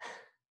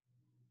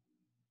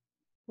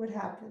 what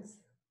happens?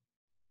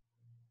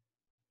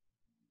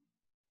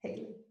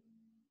 Haley.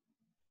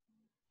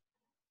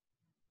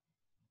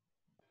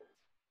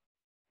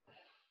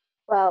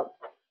 Well,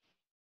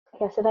 I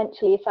guess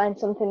eventually you find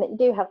something that you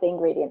do have the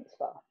ingredients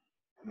for.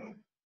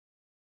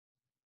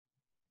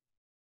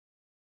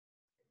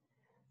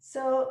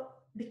 So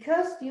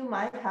because you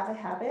might have a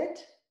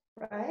habit,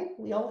 right?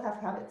 We all have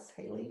habits,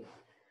 Haley.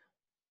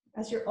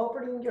 As you're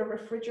opening your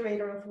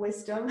refrigerator of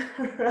wisdom,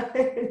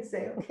 right? And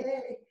say,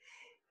 okay,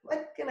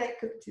 what can I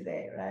cook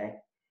today, right?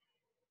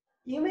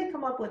 You may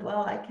come up with,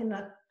 well, I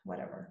cannot,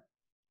 whatever.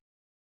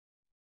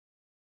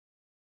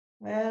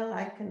 Well,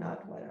 I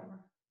cannot, whatever.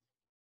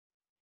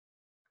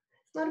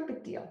 It's not a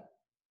big deal.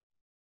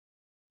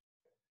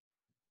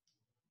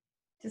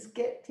 Just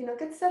get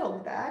settled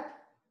with that.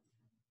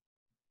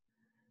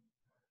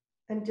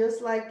 And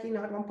just like,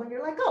 at one point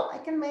you're like, oh, I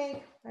can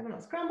make, I don't know,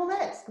 scrambled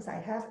eggs because I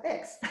have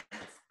eggs.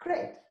 That's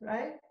great,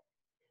 right?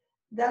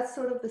 That's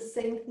sort of the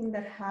same thing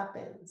that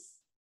happens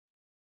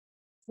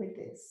with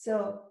this.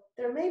 So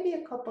there may be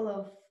a couple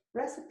of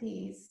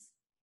recipes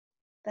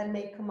that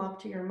may come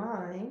up to your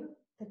mind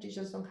that you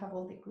just don't have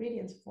all the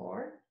ingredients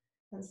for.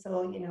 And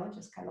so,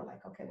 just kind of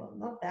like, okay, well,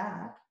 not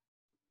that.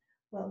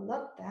 Well,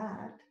 not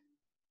that.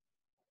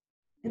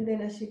 And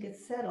then as you get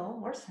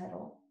more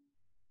settled,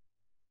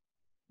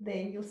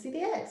 then you'll see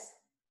the eggs.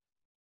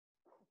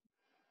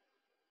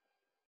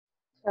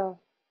 So,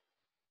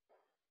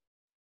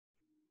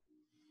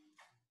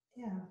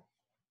 yeah.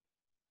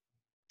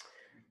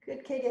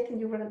 Good, Katie. I think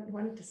you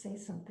wanted to say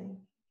something.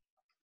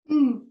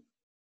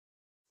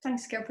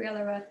 Thanks,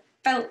 Gabriela. I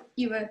felt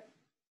you were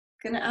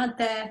going to add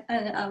there,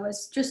 and I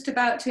was just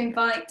about to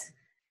invite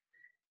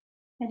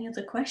any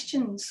other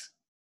questions.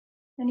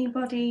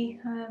 Anybody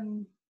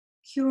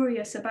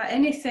curious about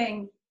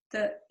anything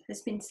that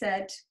has been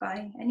said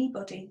by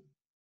anybody?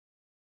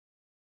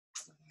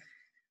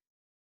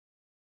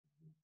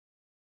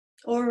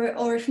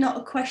 Or if not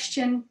a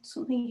question,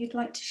 something you'd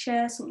like to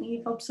share, something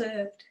you've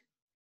observed.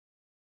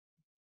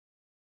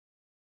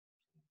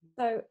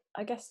 So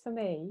I guess for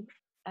me,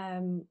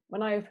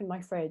 when I open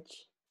my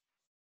fridge,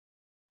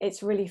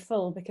 it's really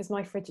full because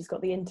my fridge has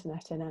got the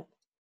internet in it.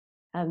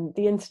 And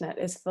the internet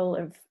is full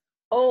of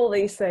all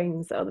these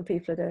things that other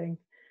people are doing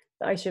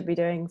that I should be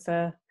doing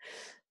for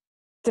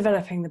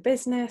developing the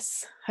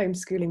business,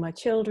 homeschooling my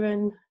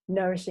children,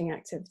 nourishing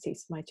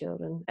activities for my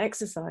children,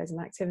 exercise and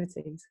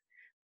activities,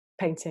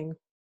 painting,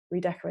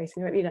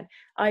 redecorating.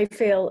 I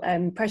feel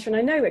pressure, and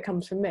I know it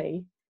comes from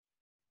me,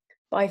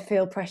 but I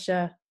feel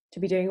pressure to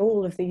be doing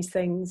all of these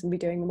things and be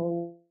doing them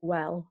all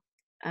well.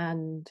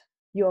 And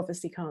you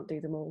obviously can't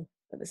do them all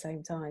at the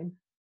same time.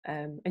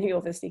 And you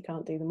obviously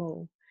can't do them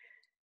all.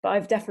 But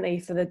I've definitely,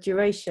 for the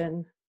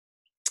duration,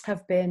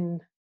 have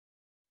been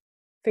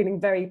feeling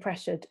very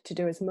pressured to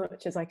do as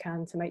much as I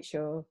can to make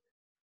sure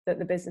that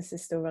the business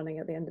is still running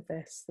at the end of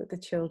this, that the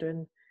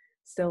children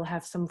still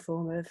have some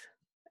form of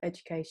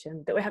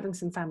education, that we're having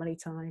some family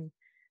time,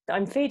 that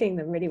I'm feeding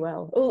them really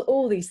well,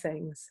 all these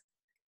things.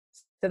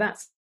 So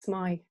that's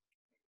my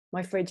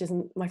fridge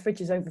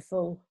is over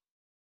full,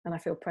 and I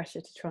feel pressure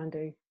to try and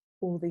do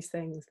all these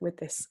things with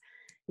this,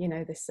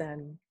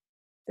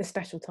 this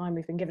special time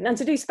we've been given, and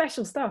to do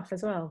special stuff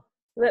as well.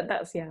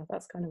 That's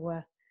kind of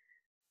where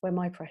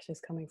my pressure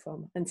is coming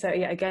from. And so,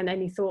 yeah, again,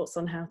 any thoughts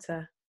on how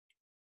to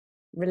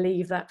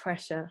relieve that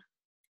pressure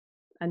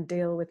and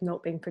deal with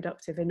not being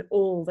productive in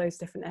all those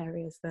different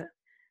areas that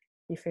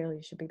you feel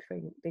you should be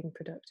being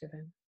productive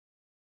in?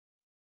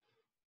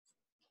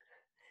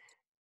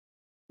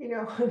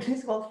 When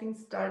this whole thing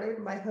started,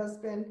 my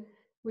husband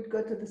would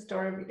go to the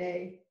store every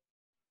day,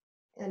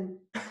 and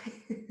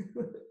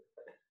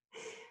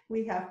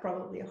we have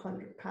probably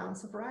 100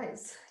 pounds of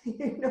rice,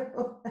 you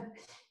know,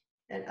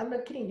 and I'm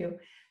not kidding you.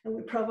 And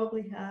we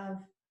probably have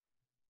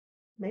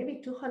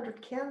maybe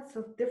 200 cans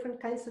of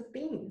different kinds of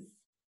beans,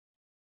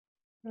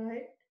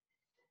 right?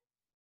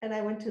 And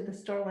I went to the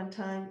store one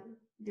time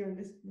during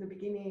the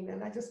beginning,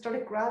 and I just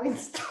started grabbing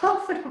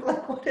stuff, and I'm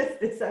like, what is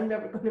this? I'm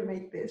never going to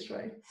make this,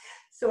 right?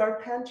 So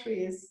our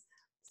pantry is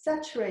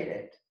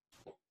saturated.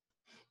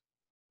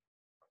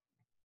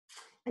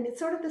 And it's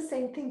sort of the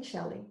same thing,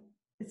 Shelley.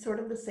 It's sort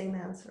of the same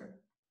answer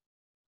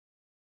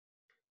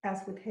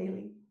as with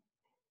Haley,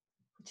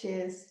 which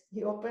is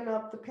you open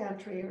up the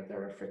pantry or the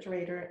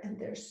refrigerator and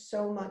there's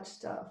so much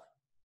stuff.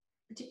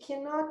 But you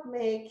cannot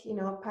make, you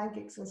know,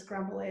 pancakes and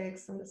scrambled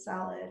eggs and a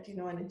salad, you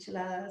know, and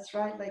enchiladas,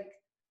 right? Like,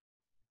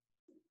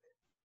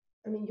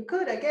 I mean, you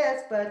could, I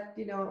guess, but,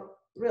 you know,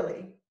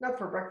 really, not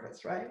for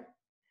breakfast, right?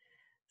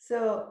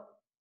 So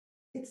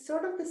it's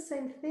sort of the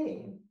same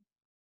thing.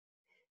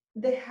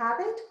 The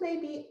habit,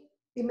 maybe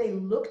it may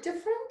look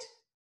different,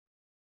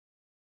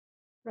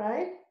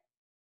 right?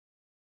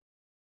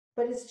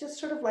 But it's just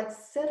sort of like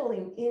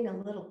settling in a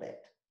little bit,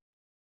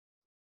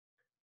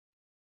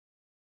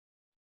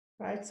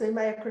 right? So it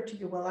might occur to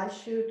you, well, I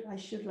should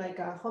like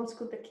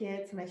homeschool the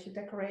kids, and I should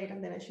decorate,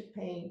 and then I should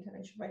paint, and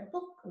I should write a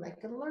book, and I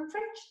can learn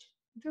French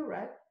too,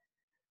 right?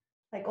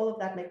 Like all of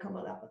that may come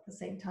up at the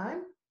same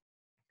time.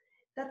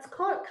 That's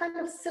kind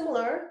of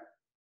similar,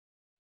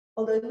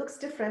 although it looks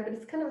different, but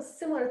it's kind of a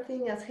similar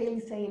thing as Haley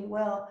saying,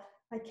 well,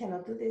 I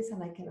cannot do this,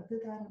 and I cannot do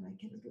that, and I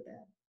cannot do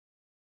that.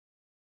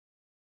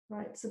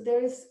 Right, so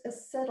there is a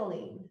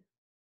settling.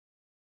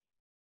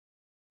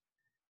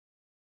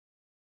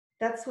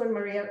 That's when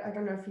Maria, I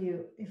don't know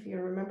if you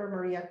remember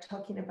Maria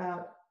talking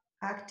about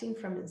acting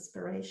from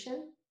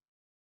inspiration.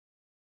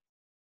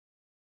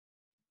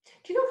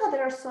 Do you know how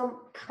there are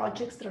some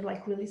projects that are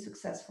like really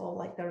successful,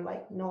 like they're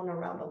like known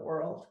around the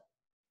world?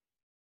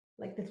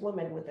 Like this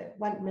woman with a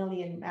 1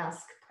 million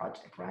mask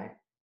project, right?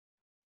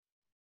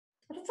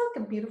 But it's like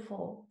it's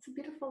a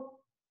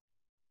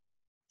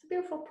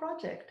beautiful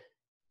project.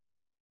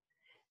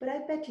 But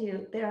I bet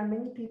you there are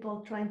many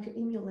people trying to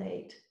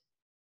emulate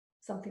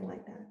something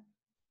like that.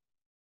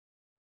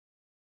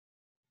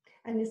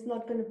 And it's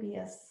not going to be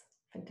as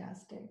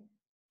fantastic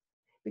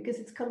because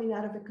it's coming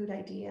out of a good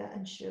idea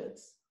and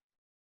shoulds.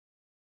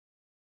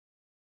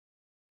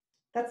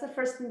 That's the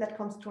first thing that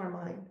comes to our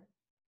mind.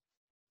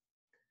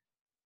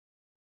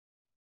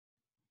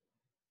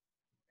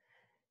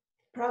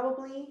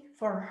 Probably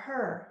for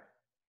her,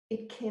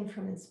 it came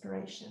from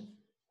inspiration.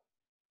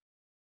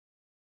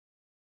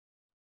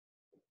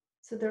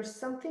 So there's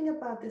something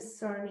about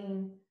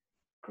discerning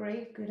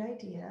great, good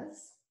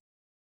ideas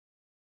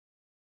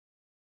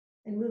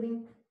and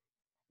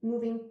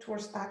moving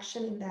towards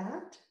action in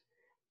that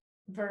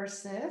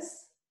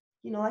versus,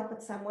 you know, like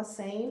what Sam was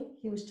saying,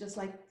 he was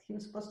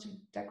supposed to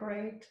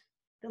decorate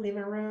the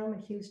living room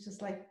and he was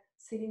just like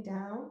sitting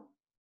down.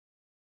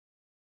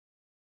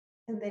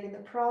 And then in the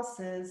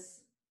process,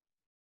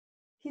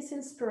 his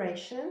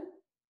inspiration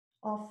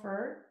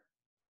offered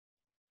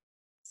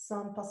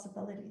some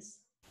possibilities.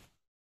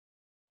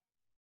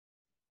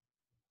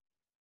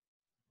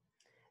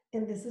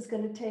 And this is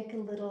going to take a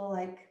little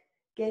like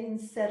getting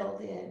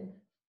settled in,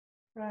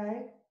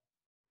 right?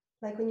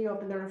 Like when you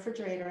open the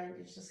refrigerator and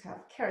you just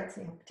have carrots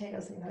and you have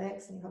potatoes and you have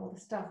eggs and you have all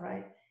this stuff,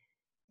 right?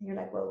 And you're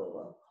like,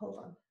 whoa, hold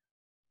on.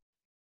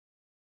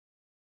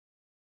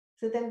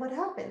 So then what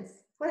happens?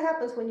 What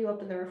happens when you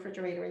open the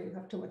refrigerator and you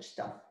have too much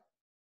stuff?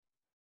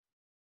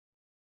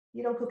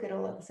 You don't cook it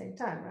all at the same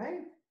time,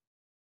 right?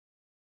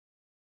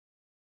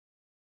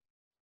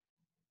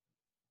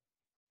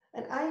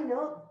 And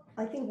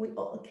I think we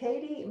all,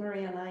 Katie,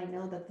 Maria, and I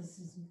know that this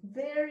is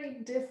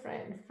very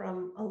different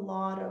from a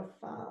lot of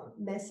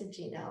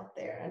messaging out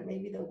there and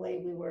maybe the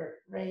way we were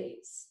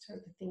raised or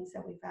the things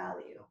that we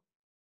value.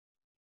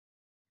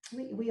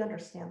 We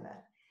understand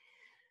that.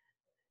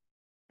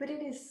 But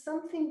it is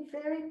something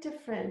very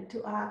different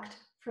to act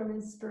from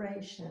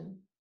inspiration.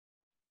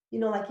 You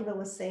know, like Eva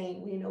was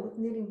saying, you know, with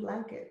knitting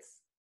blankets,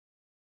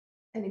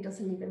 and it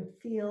doesn't even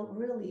feel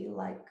really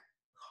like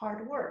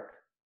hard work.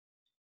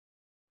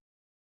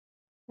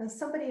 Now,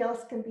 somebody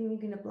else can be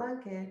knitting a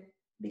blanket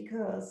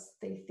because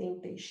they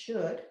think they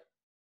should.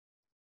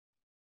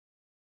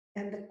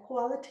 And the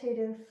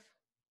qualitative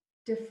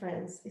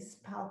difference is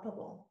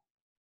palpable.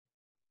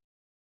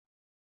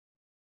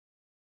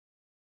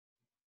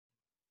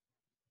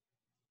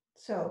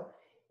 So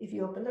if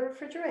you open the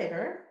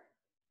refrigerator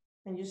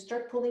and you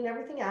start pulling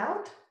everything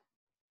out,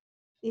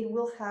 it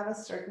will have a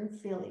certain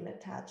feeling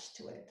attached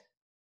to it.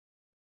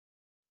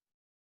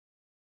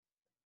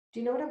 Do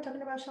you know what I'm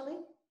talking about, Shelley?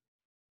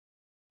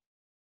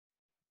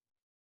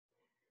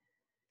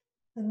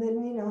 And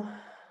then, you know,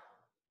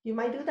 you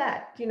might do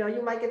that. You know,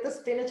 you might get the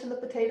spinach and the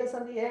potatoes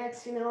and the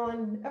eggs, you know,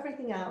 and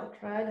everything out,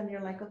 right? And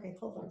you're like, okay,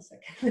 hold on a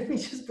second. Let me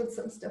just put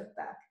some stuff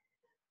back.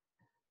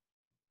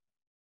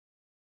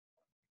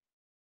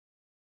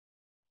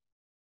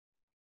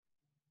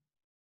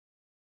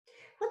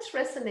 What's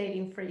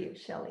resonating for you,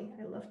 Shelley?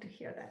 I love to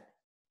hear that.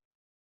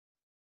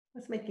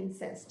 What's making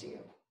sense to you?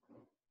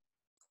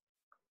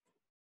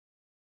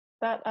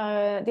 That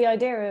the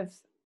idea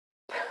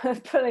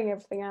of pulling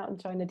everything out and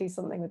trying to do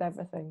something with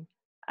everything,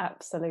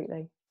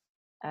 absolutely.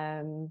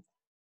 And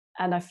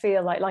I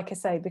feel like I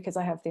say, because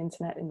I have the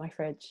internet in my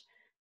fridge,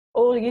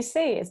 all you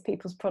see is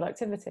people's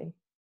productivity.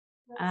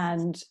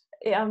 And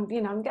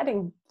I'm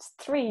getting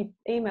 3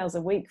 emails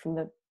a week from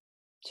the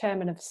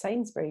chairman of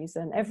Sainsbury's,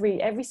 and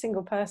every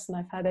single person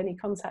I've had any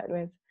contact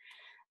with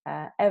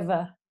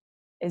ever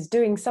is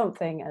doing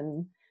something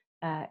and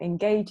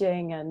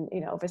engaging, and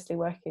obviously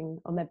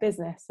working on their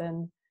business.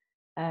 And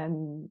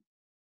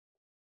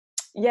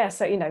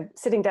so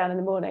sitting down in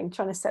the morning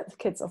trying to set the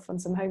kids off on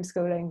some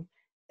homeschooling,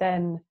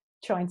 then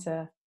trying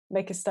to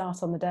make a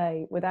start on the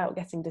day without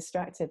getting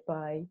distracted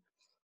by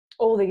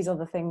all these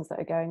other things that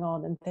are going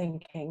on, and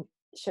thinking,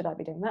 should I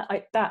be doing that?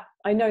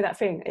 I know that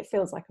feeling. It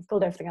feels like I've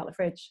pulled everything out of the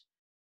fridge,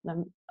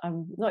 and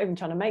I'm not even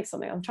trying to make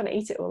something. I'm trying to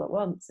eat it all at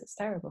once. It's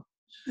terrible.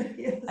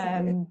 Yes.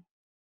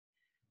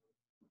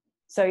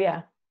 So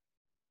yeah,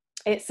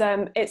 it's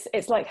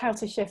like how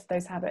to shift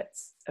those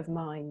habits of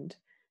mind,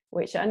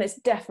 and it's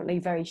definitely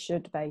very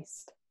should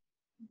based.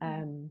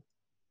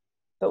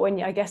 But when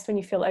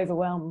you feel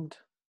overwhelmed,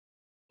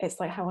 it's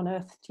like, how on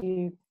earth do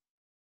you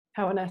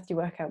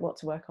work out what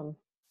to work on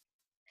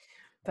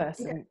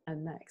first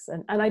and next?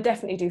 And I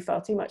definitely do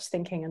far too much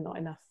thinking and not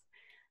enough,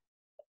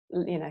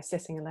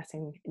 sitting and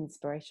letting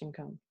inspiration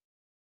come,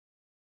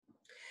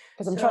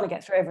 because I'm trying to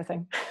get through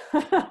everything.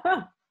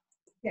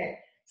 Okay,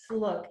 so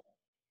look,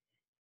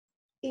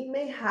 it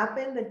may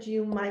happen that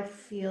you might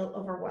feel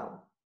overwhelmed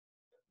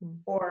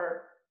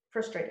or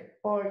frustrated,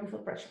 or you feel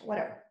pressure,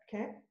 whatever,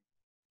 okay?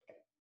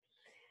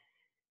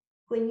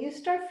 When you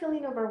start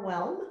feeling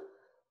overwhelmed,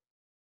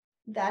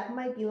 that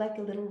might be like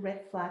a little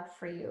red flag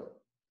for you.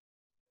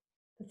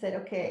 That said,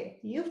 okay,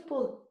 you've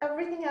pulled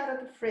everything out of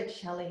the fridge,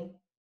 Shelley.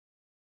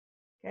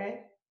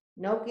 Okay,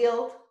 no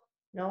guilt,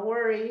 no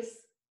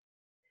worries.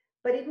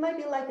 But it might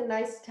be like a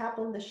nice tap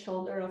on the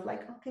shoulder of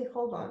like, okay,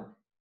 hold on.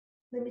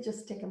 Let me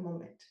just take a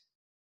moment.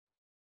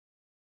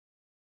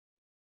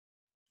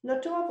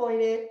 Not to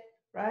avoid it,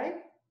 right?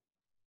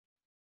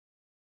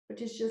 But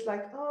it's just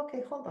like, oh,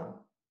 okay, hold on.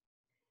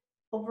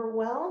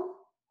 Overwhelmed,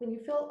 when you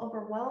feel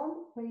overwhelmed,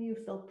 when you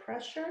feel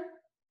pressure,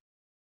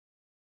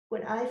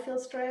 when I feel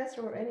stress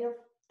or any of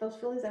those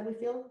feelings that we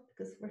feel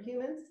because we're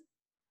humans,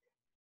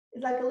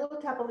 it's like a little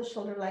tap on the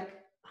shoulder, like,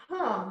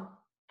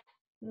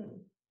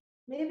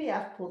 maybe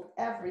I've pulled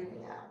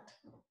everything out.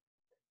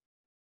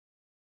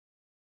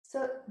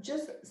 So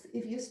just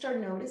if you start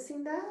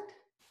noticing that,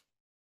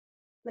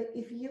 like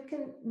if you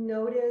can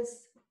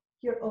notice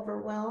your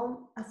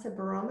overwhelm as a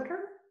barometer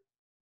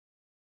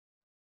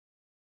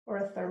or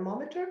a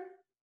thermometer,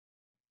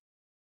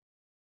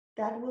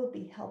 that will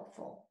be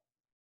helpful.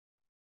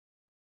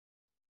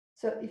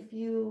 So if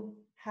you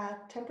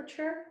had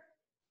temperature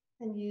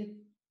and you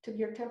took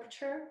your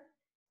temperature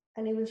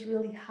and it was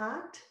really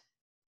hot,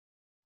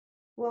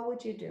 what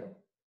would you do?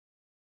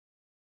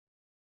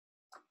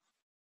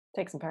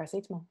 Take some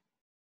paracetamol.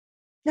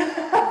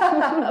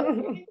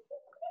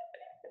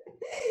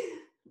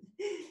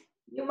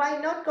 You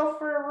might not go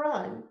for a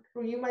run,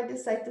 or you might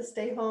decide to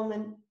stay home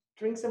and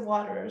drink some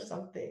water or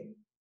something.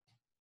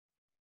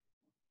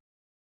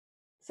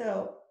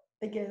 So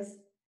I guess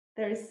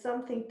there is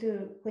something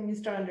to, when you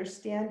start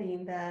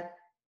understanding that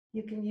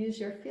you can use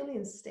your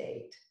feeling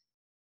state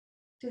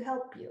to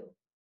help you.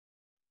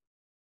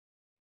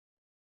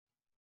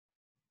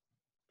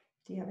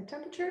 Do you have a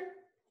temperature?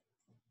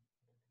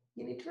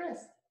 You need to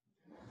rest.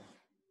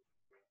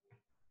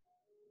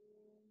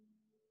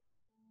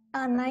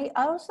 And I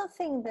also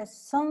think there's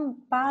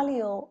some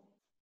value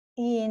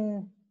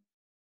in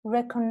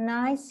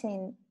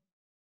recognizing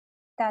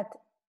that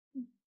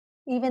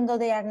even though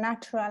they are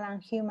natural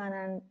and human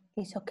and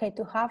it's okay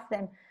to have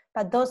them,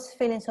 but those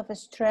feelings of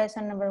stress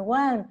and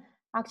overwhelm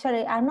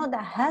actually are not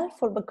that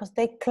helpful because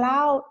they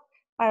cloud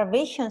our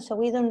vision, so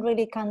we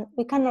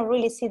cannot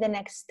really see the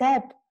next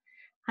step.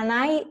 And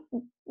I,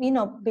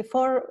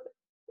 before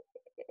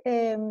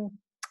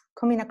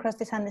coming across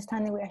this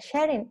understanding we are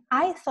sharing,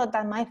 I thought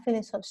that my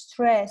feelings of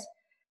stress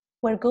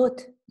were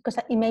good because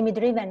it made me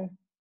driven,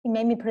 it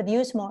made me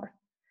produce more.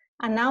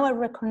 And now I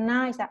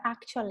recognize that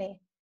actually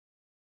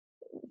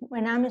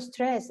when I'm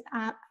stressed,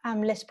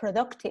 I'm less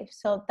productive.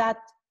 So that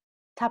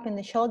tap in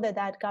the shoulder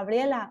that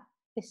Gabriela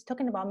is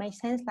talking about makes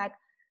sense. Like,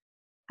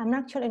 I'm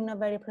actually not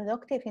very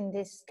productive in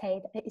this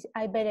state.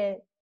 I better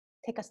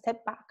take a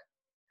step back.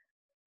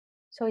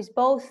 So it's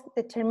both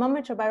the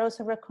thermometer, but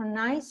also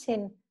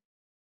recognizing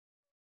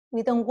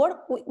we don't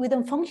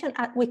function.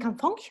 We can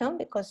function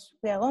because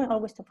we are going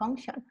always to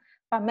function,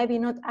 but maybe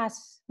not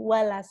as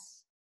well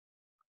as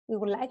we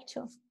would like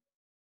to.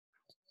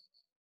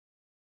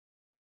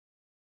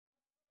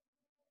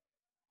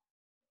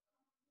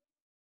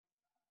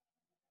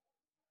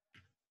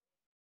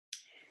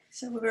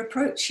 So we're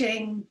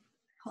approaching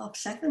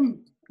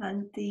 7:30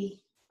 and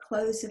the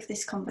close of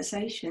this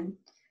conversation.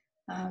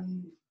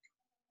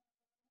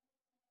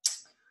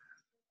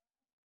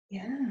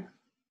 Yeah.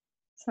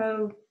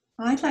 So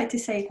I'd like to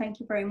say thank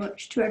you very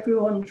much to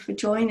everyone for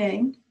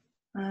joining.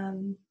 I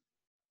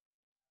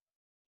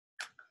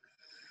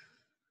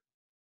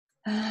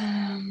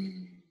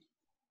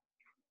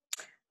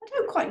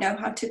don't quite know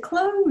how to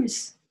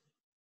close.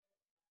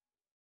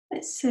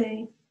 Let's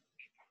see.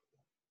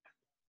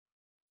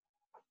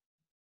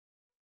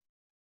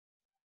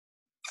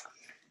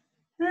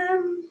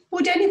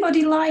 Would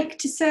anybody like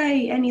to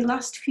say any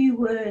last few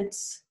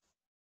words?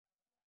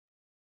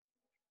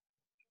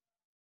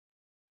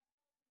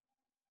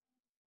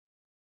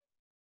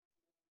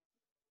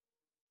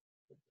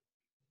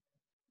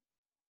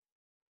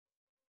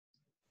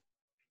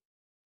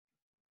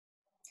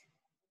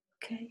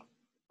 Okay.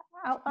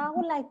 I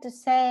would like to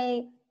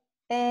say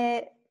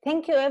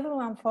thank you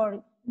everyone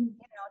for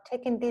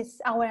taking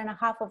this hour and a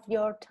half of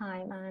your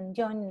time and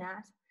joining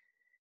us.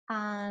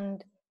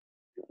 And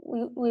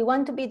we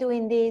want to be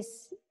doing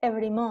this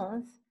every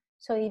month.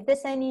 So if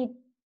there's any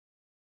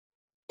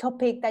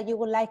topic that you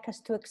would like us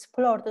to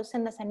explore, to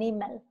send us an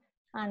email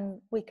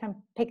and we can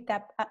pick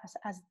that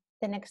as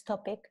the next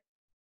topic.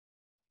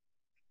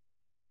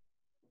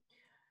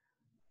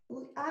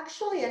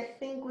 Actually,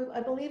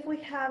 I believe we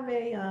have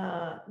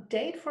a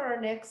date for our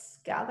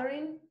next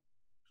gathering.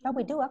 Oh,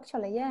 we do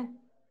actually, yeah.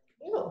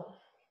 Ew.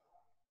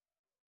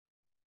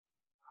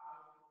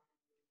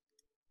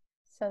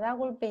 So that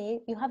will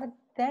be, you have it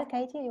there,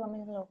 Katie? You want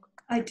me to look?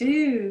 I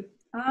do.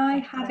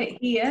 I have it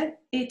here.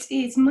 It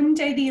is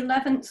Monday, the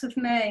 11th of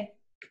May.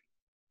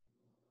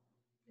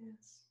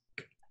 Yes.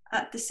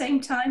 At the same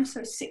time,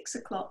 so 6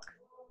 o'clock.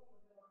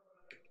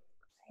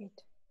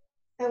 Great.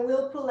 And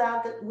we'll pull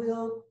out that,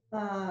 we'll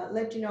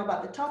let you know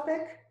about the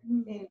topic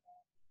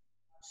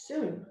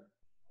soon.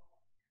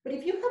 But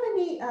if you have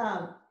any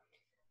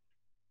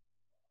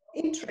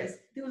interest,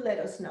 do let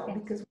us know, yes,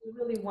 because we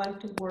really want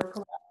to work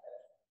on it.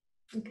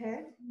 Okay?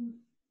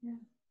 Yeah.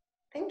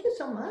 Thank you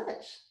so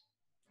much.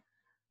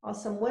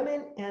 Awesome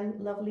women and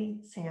lovely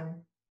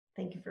Sam.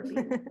 Thank you for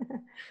being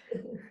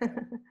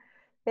here.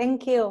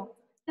 Thank you.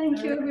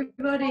 Thank you,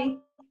 everybody.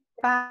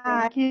 Bye.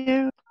 Thank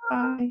you.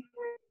 Bye.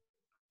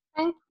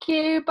 Thank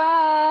you.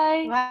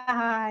 Bye.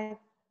 Bye.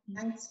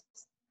 Thanks.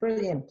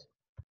 Brilliant.